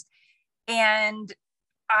meetings, and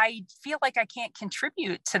I feel like I can't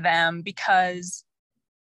contribute to them because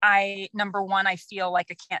number one, I feel like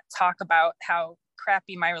I can't talk about how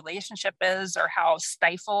crappy my relationship is, or how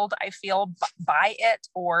stifled I feel by it,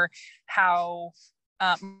 or how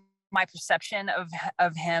my perception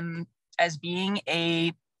of him as being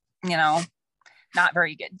a, not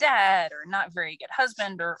very good dad or not very good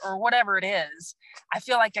husband, or whatever it is. I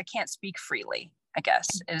feel like I can't speak freely, I guess,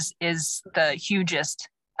 is the hugest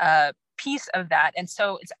piece of that. And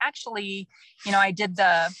so it's actually, I did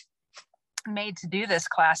the Made to Do This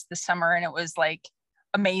class this summer, and it was like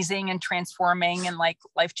amazing and transforming and like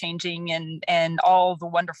life-changing and all the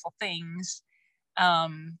wonderful things.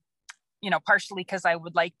 Partially because I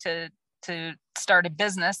would like to start a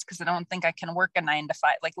business, because I don't think I can work a 9 to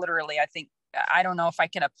 5. Like literally, I don't know if I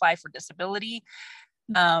can apply for disability.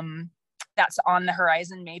 That's on the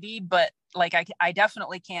horizon maybe, but like I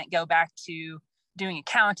definitely can't go back to doing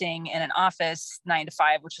accounting in an office 9 to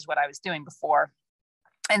 5, which is what I was doing before.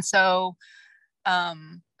 And so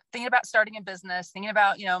thinking about starting a business, thinking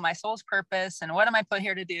about, my soul's purpose and what am I put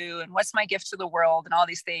here to do and what's my gift to the world and all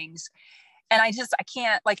these things. And I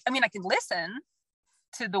can't I can listen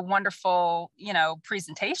to the wonderful,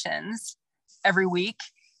 presentations every week,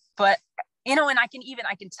 but, and I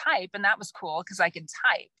can type, and that was cool because I could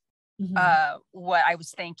type what I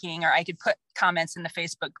was thinking, or I could put comments in the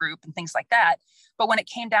Facebook group and things like that. But when it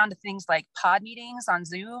came down to things like pod meetings on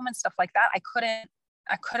Zoom and stuff like that, I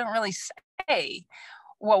couldn't really say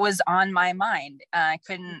what was on my mind. I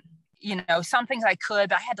couldn't, some things I could,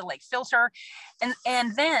 but I had to like filter.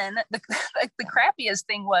 And then the crappiest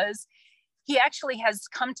thing was, he actually has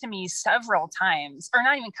come to me several times, or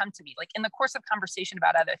not even come to me, like in the course of conversation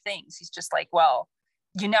about other things. He's just like, well,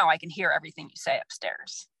 I can hear everything you say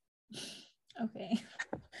upstairs. Okay.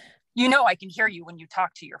 I can hear you when you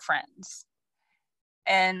talk to your friends.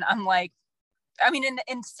 And I'm like,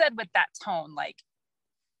 and said with that tone, like,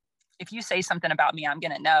 if you say something about me, I'm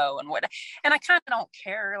going to know. And I kind of don't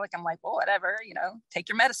care. Like, I'm like, well, whatever, take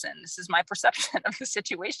your medicine. This is my perception of the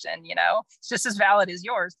situation, it's just as valid as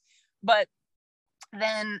yours. But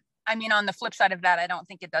then, on the flip side of that, I don't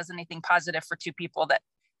think it does anything positive for two people that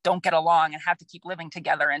don't get along and have to keep living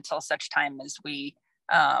together until such time as we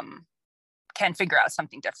can figure out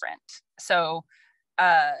something different. So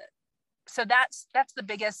that's the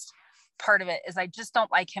biggest part of it, is I just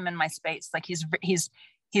don't like him in my space. Like he's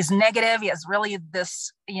negative. He has really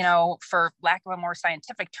this, for lack of a more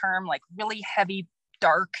scientific term, like really heavy,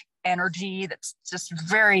 dark energy that's just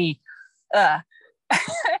very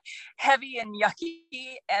heavy and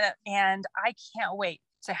yucky. And I can't wait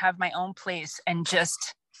to have my own place and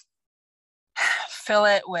just fill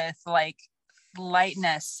it with like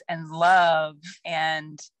lightness and love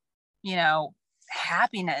and,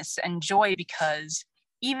 happiness and joy, because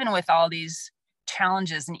even with all these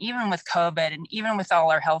challenges, and even with COVID, and even with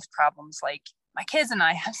all our health problems, like my kids and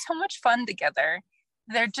I have so much fun together.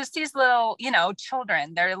 They're just these little,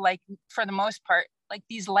 children. They're like, for the most part, like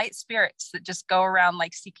these light spirits that just go around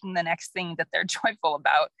like seeking the next thing that they're joyful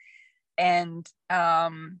about. And,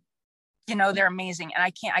 they're amazing. And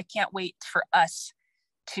I can't wait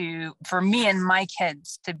for me and my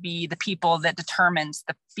kids to be the people that determines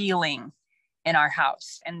the feeling in our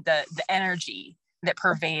house and the energy that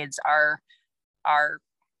pervades our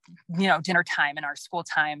dinner time and our school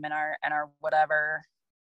time and our whatever.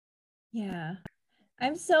 Yeah.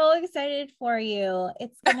 I'm so excited for you.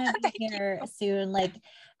 It's gonna be here soon. Like,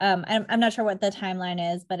 I'm not sure what the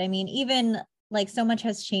timeline is, but even like so much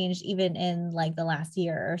has changed even in like the last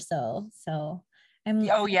year or so. So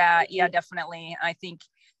yeah, definitely. I think,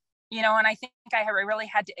 and I think I really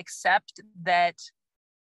had to accept that.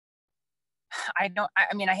 I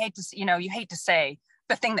hate to, you hate to say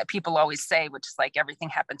the thing that people always say, which is like everything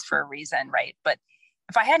happens for a reason, right? But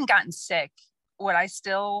if I hadn't gotten sick, would I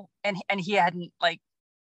still, and he hadn't like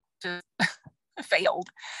just failed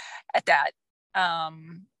at that,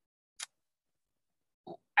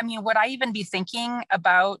 would I even be thinking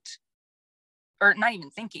about, or not even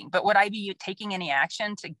thinking, but would I be taking any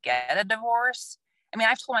action to get a divorce?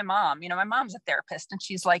 I've told my mom, my mom's a therapist, and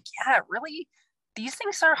she's like, yeah, really, these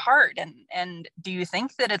things are hard. And do you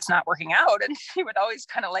think that it's not working out? And she would always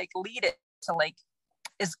kind of like lead it to like,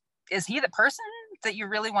 is he the person that you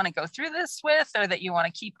really want to go through this with, or that you want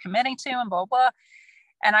to keep committing to, and blah, blah.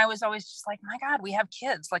 And I was always just like, my God, we have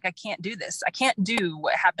kids. Like, I can't do this. I can't do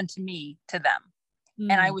what happened to me to them.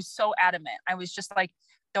 And I was so adamant. I was just like,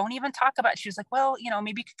 don't even talk about it. She was like, well,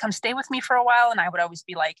 maybe you could come stay with me for a while. And I would always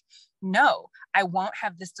be like, no, I won't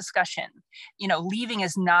have this discussion. Leaving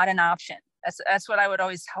is not an option. That's what I would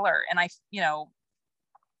always tell her. And I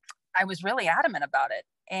was really adamant about it.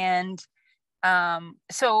 And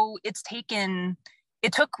so it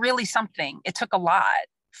took really something. It took a lot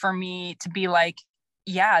for me to be like,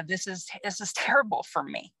 yeah, this is terrible for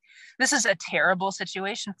me. This is a terrible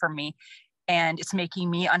situation for me. And it's making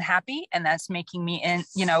me unhappy. And that's making me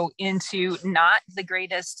into not the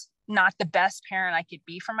best parent I could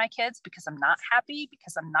be for my kids, because I'm not happy,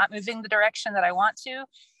 because I'm not moving the direction that I want to.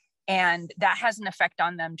 And that has an effect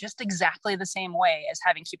on them just exactly the same way as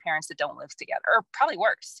having two parents that don't live together, or probably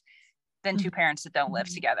worse than two parents that don't live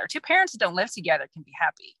together. Two parents that don't live together can be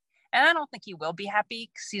happy. And I don't think he will be happy,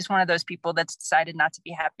 because he's one of those people that's decided not to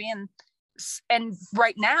be happy. And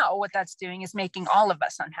right now what that's doing is making all of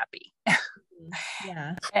us unhappy.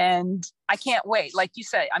 Yeah. And I can't wait. Like you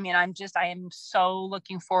said, I mean, I am so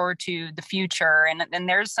looking forward to the future. And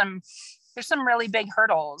there's some really big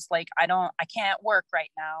hurdles. Like I can't work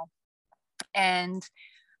right now. And,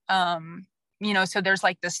 so there's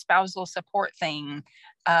like this spousal support thing,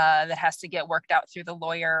 that has to get worked out through the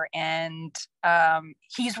lawyer. And,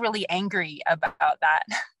 he's really angry about that.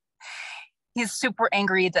 He's super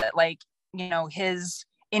angry that his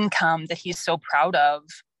income that he's so proud of,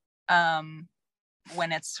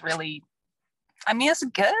 when it's really, it's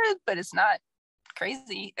good, but it's not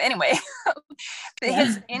crazy. Anyway,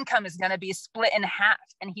 his income is going to be split in half,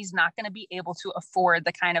 and he's not going to be able to afford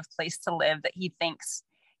the kind of place to live that he thinks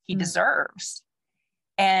he deserves.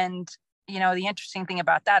 And, the interesting thing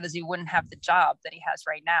about that is he wouldn't have the job that he has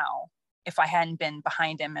right now if I hadn't been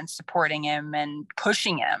behind him and supporting him and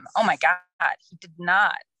pushing him. Oh my God, he did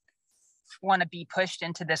not want to be pushed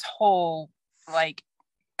into this whole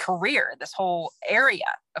career, this whole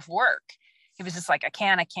area of work. He was just like, I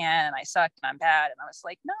can, and I suck, and I'm bad. And I was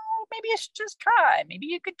like, no, maybe you should just try. Maybe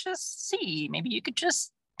you could just see. Maybe you could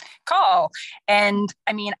just call. And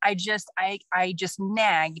I just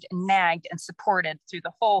nagged and supported through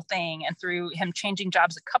the whole thing, and through him changing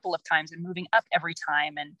jobs a couple of times and moving up every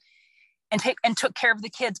time, and took care of the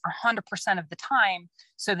kids 100% of the time,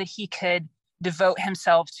 so that he could devote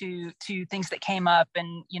himself to things that came up,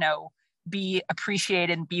 and be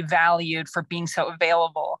appreciated and be valued for being so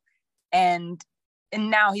available. And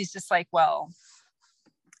now he's just like, well,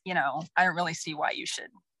 I don't really see why you should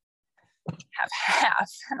have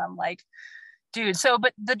half. And I'm like, dude,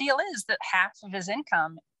 but the deal is that half of his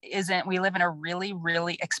income we live in a really,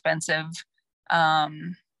 really expensive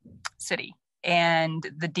city. And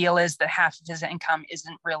the deal is that half of his income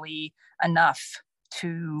isn't really enough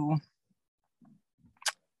to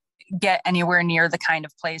get anywhere near the kind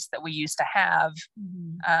of place that we used to have.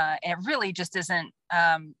 And it really just isn't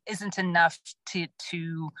enough to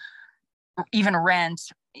even rent,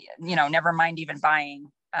 never mind even buying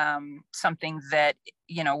something that,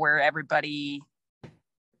 where everybody's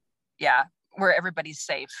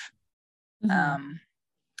safe.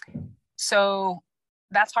 So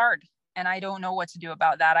that's hard. And I don't know what to do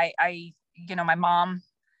about that. My mom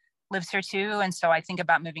lives here too. And so I think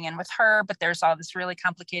about moving in with her, but there's all this really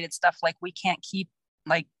complicated stuff. Like we can't keep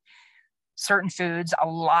certain foods, a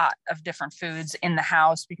lot of different foods in the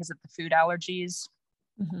house because of the food allergies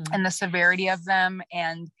and the severity of them.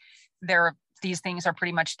 And these things are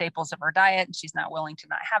pretty much staples of her diet, and she's not willing to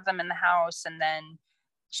not have them in the house. And then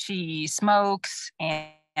she smokes,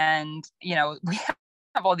 and we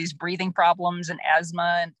have all these breathing problems and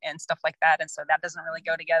asthma and stuff like that. And so that doesn't really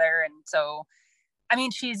go together. And so,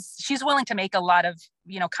 she's willing to make a lot of,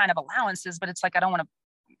 kind of allowances, but it's like, I don't want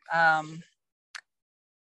to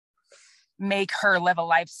make her live a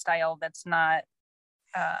lifestyle that's not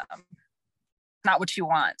what she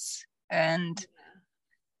wants. And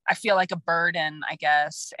I feel like a burden, I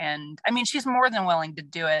guess. And she's more than willing to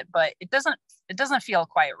do it, but it doesn't feel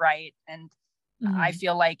quite right. And I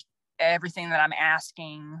feel like everything that I'm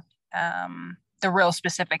asking, the real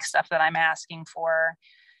specific stuff that I'm asking for,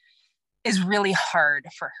 is really hard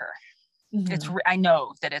for her. I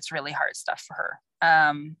know that it's really hard stuff for her.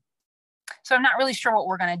 So I'm not really sure what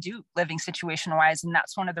we're going to do living situation wise. And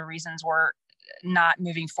that's one of the reasons we're not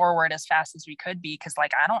moving forward as fast as we could be. Cause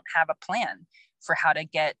I don't have a plan for how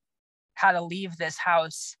to leave this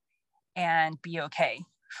house and be okay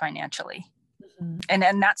financially. And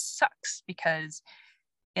that sucks because,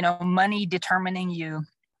 money determining you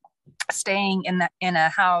staying in a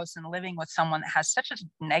house and living with someone that has such a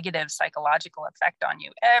negative psychological effect on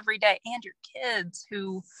you every day, and your kids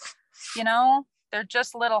who, they're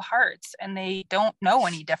just little hearts and they don't know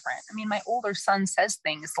any different. My older son says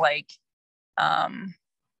things like,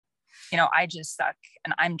 I just suck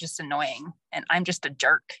and I'm just annoying and I'm just a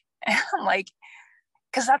jerk. And I'm like,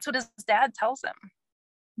 because that's what his dad tells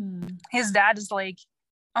him. His dad is like,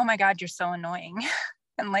 oh my God, you're so annoying.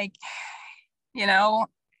 And like,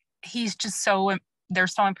 he's just they're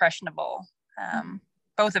so impressionable.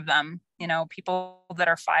 Both of them, people that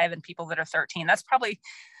are 5 and people that are 13. That's probably,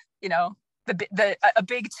 a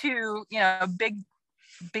big two,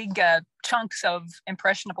 big chunks of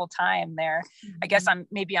impressionable time there. I guess I'm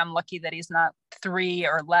lucky that he's not 3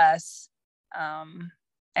 or less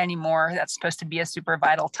anymore. That's supposed to be a super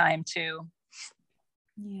vital time too.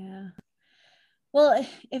 Yeah. Well,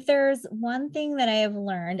 if there's one thing that I have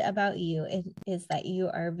learned about you, it is that you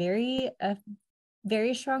are a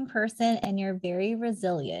very strong person and you're very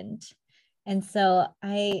resilient. And so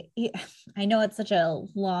I know it's such a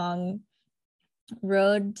long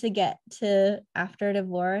road to get to after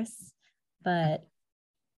divorce, but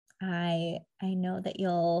I know that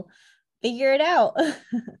you'll figure it out.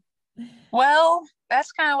 Well,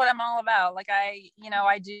 that's kind of what I'm all about. Like I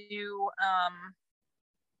do,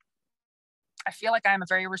 I feel like I'm a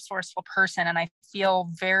very resourceful person and I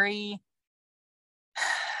feel very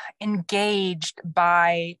engaged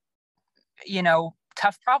by,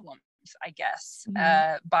 tough problems, I guess,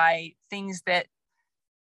 by things that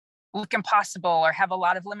look impossible or have a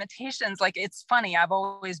lot of limitations. Like, it's funny, I've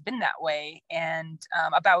always been that way, and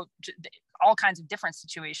about all kinds of different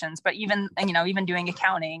situations, but even doing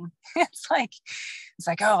accounting, it's like,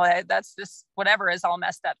 oh, that's this, whatever is all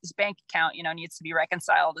messed up. This bank account, needs to be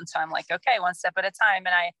reconciled. And so I'm like, okay, one step at a time.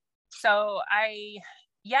 And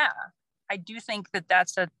I do think that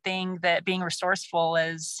that's a thing, that being resourceful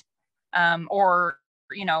is, or,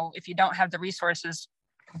 if you don't have the resources,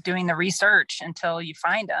 doing the research until you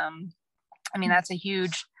find them. I mean, that's a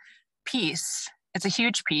huge piece. It's a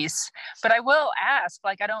huge piece, but I will ask,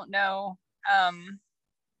 like, I don't know, do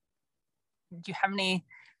you have any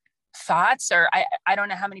thoughts, or I don't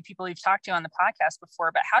know how many people you've talked to on the podcast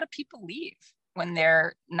before, but how do people leave when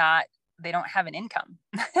they don't have an income?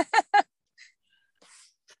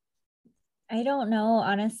 I don't know,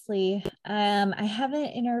 honestly. I haven't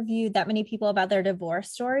interviewed that many people about their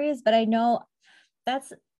divorce stories, but I know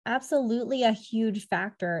that's absolutely a huge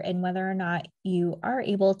factor in whether or not you are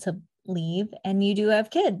able to leave, and you do have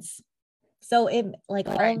kids. So it, like,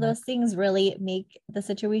 all of those things really make the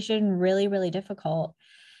situation really, really difficult.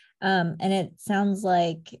 And it sounds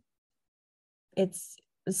like it's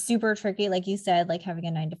super tricky. Like you said, like having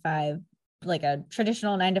a 9 to 5, like a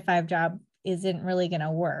traditional 9 to 5 job isn't really going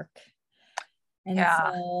to work. And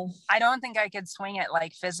so I don't think I could swing it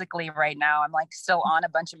like physically right now. I'm like still on a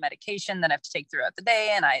bunch of medication that I have to take throughout the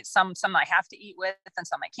day. And some I have to eat with and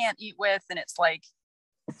some I can't eat with. And it's like,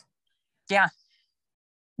 yeah.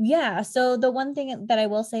 Yeah. So the one thing that I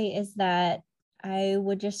will say is that I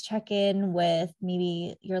would just check in with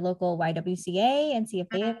maybe your local YWCA and see if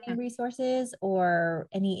they have any resources or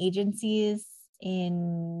any agencies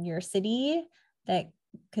in your city that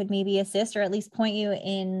could maybe assist or at least point you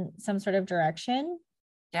in some sort of direction.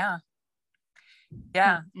 Yeah.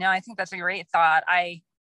 No, I think that's a great thought. I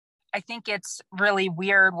think it's really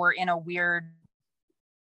weird. We're in a weird,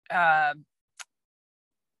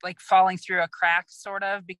 like falling through a crack sort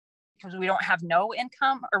of, because we don't have no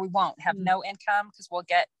income, or we won't have no income, because we'll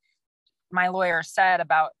get, my lawyer said,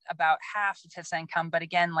 about half of his income. But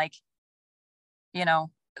again, like,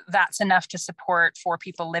 that's enough to support 4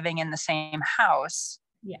 people living in the same house.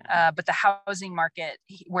 Yeah. But the housing market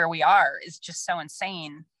where we are is just so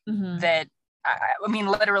insane that, I mean,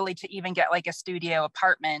 literally to even get like a studio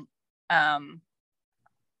apartment,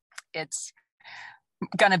 it's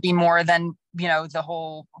going to be more than, the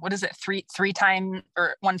whole, what is it? Three time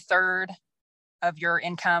or 1/3 of your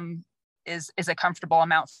income is a comfortable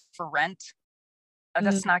amount for rent.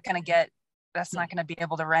 That's not going to be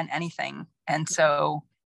able to rent anything. And so,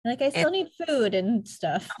 like, I still need food and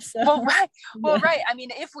stuff. So. Well, right. I mean,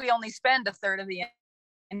 if we only spend 1/3 of the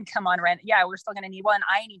income on rent, we're still going to need one.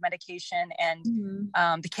 I need medication, and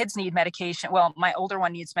the kids need medication. Well, my older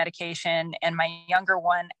one needs medication, and my younger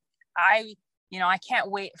one, I can't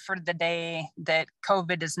wait for the day that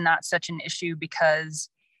COVID is not such an issue, because,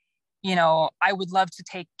 I would love to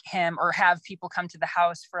take him or have people come to the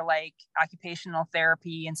house for like occupational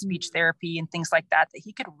therapy and speech therapy and things like that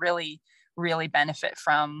he could really, really benefit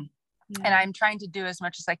from. And I'm trying to do as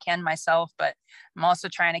much as I can myself, but I'm also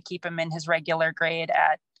trying to keep him in his regular grade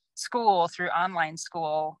at school through online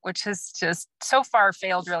school, which has just so far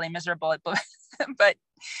failed really miserable. But,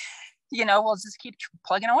 we'll just keep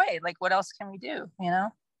plugging away. Like, what else can we do?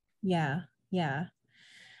 Yeah.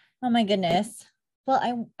 Oh my goodness.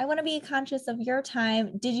 Well, I want to be conscious of your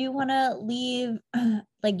time. Did you want to leave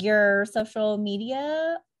like your social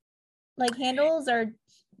media like handles, or are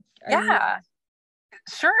you? Yeah,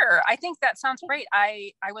 sure. I think that sounds great.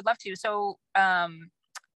 I would love to. So I'm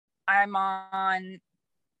on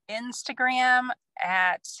Instagram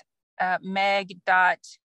at meg dot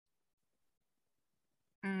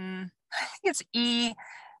I think it's e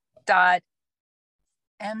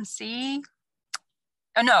mc.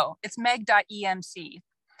 Oh no, it's meg.emc. Okay,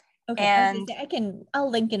 I was gonna And say I'll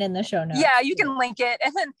link it in the show notes. yeah, you can link it.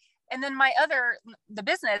 And then the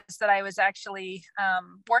business that I was actually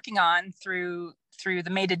working on through the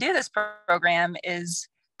Made to Do This program is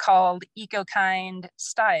called EcoKind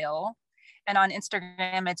Style. And on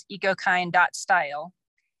Instagram, it's ecokind.style.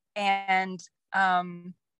 And I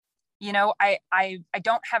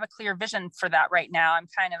don't have a clear vision for that right now. I'm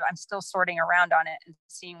still sorting around on it and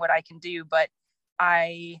seeing what I can do, but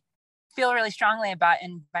I feel really strongly about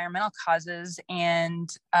environmental causes, and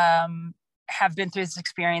have been through this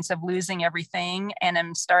experience of losing everything, and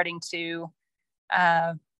I'm starting to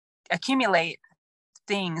accumulate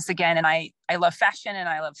things again. And I love fashion and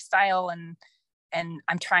I love style, and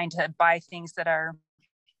I'm trying to buy things that are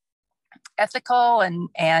ethical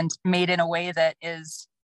and made in a way that is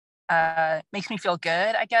makes me feel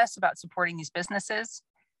good, I guess, about supporting these businesses.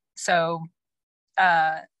 So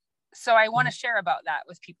I want to share about that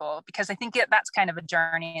with people, because I think that's kind of a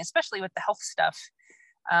journey, especially with the health stuff.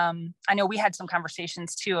 I know we had some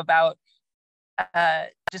conversations too about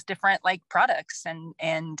just different like products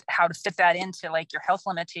and how to fit that into like your health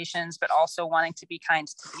limitations, but also wanting to be kind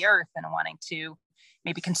to the earth and wanting to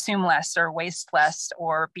maybe consume less or waste less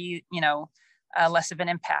or be, less of an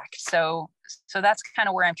impact. So that's kind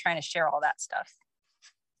of where I'm trying to share all that stuff.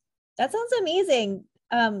 That sounds amazing.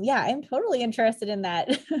 Yeah, I'm totally interested in that.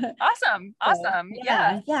 Awesome.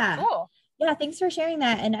 Yeah. Cool. Yeah, thanks for sharing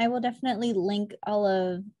that. And I will definitely link all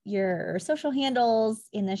of your social handles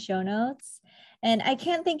in the show notes. And I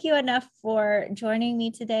can't thank you enough for joining me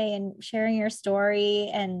today and sharing your story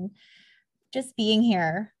and just being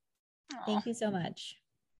here. Aww. Thank you so much.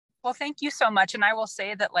 Well, thank you so much. And I will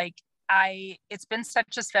say that it's been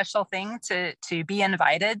such a special thing to be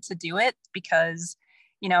invited to do it, because,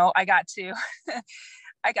 I got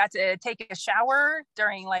to take a shower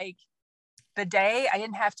during the day. I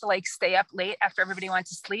didn't have to stay up late after everybody went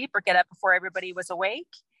to sleep or get up before everybody was awake.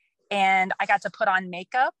 And I got to put on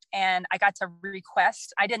makeup, and I got to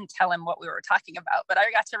request, I didn't tell him what we were talking about, but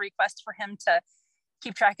I got to request for him to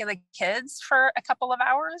keep track of the kids for a couple of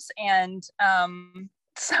hours. And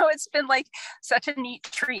so it's been such a neat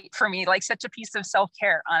treat for me, such a piece of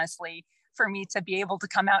self-care, honestly, for me to be able to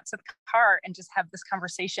come out to the car and just have this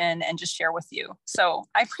conversation and just share with you. So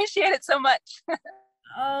I appreciate it so much.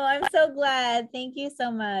 Oh, I'm so glad. Thank you so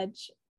much.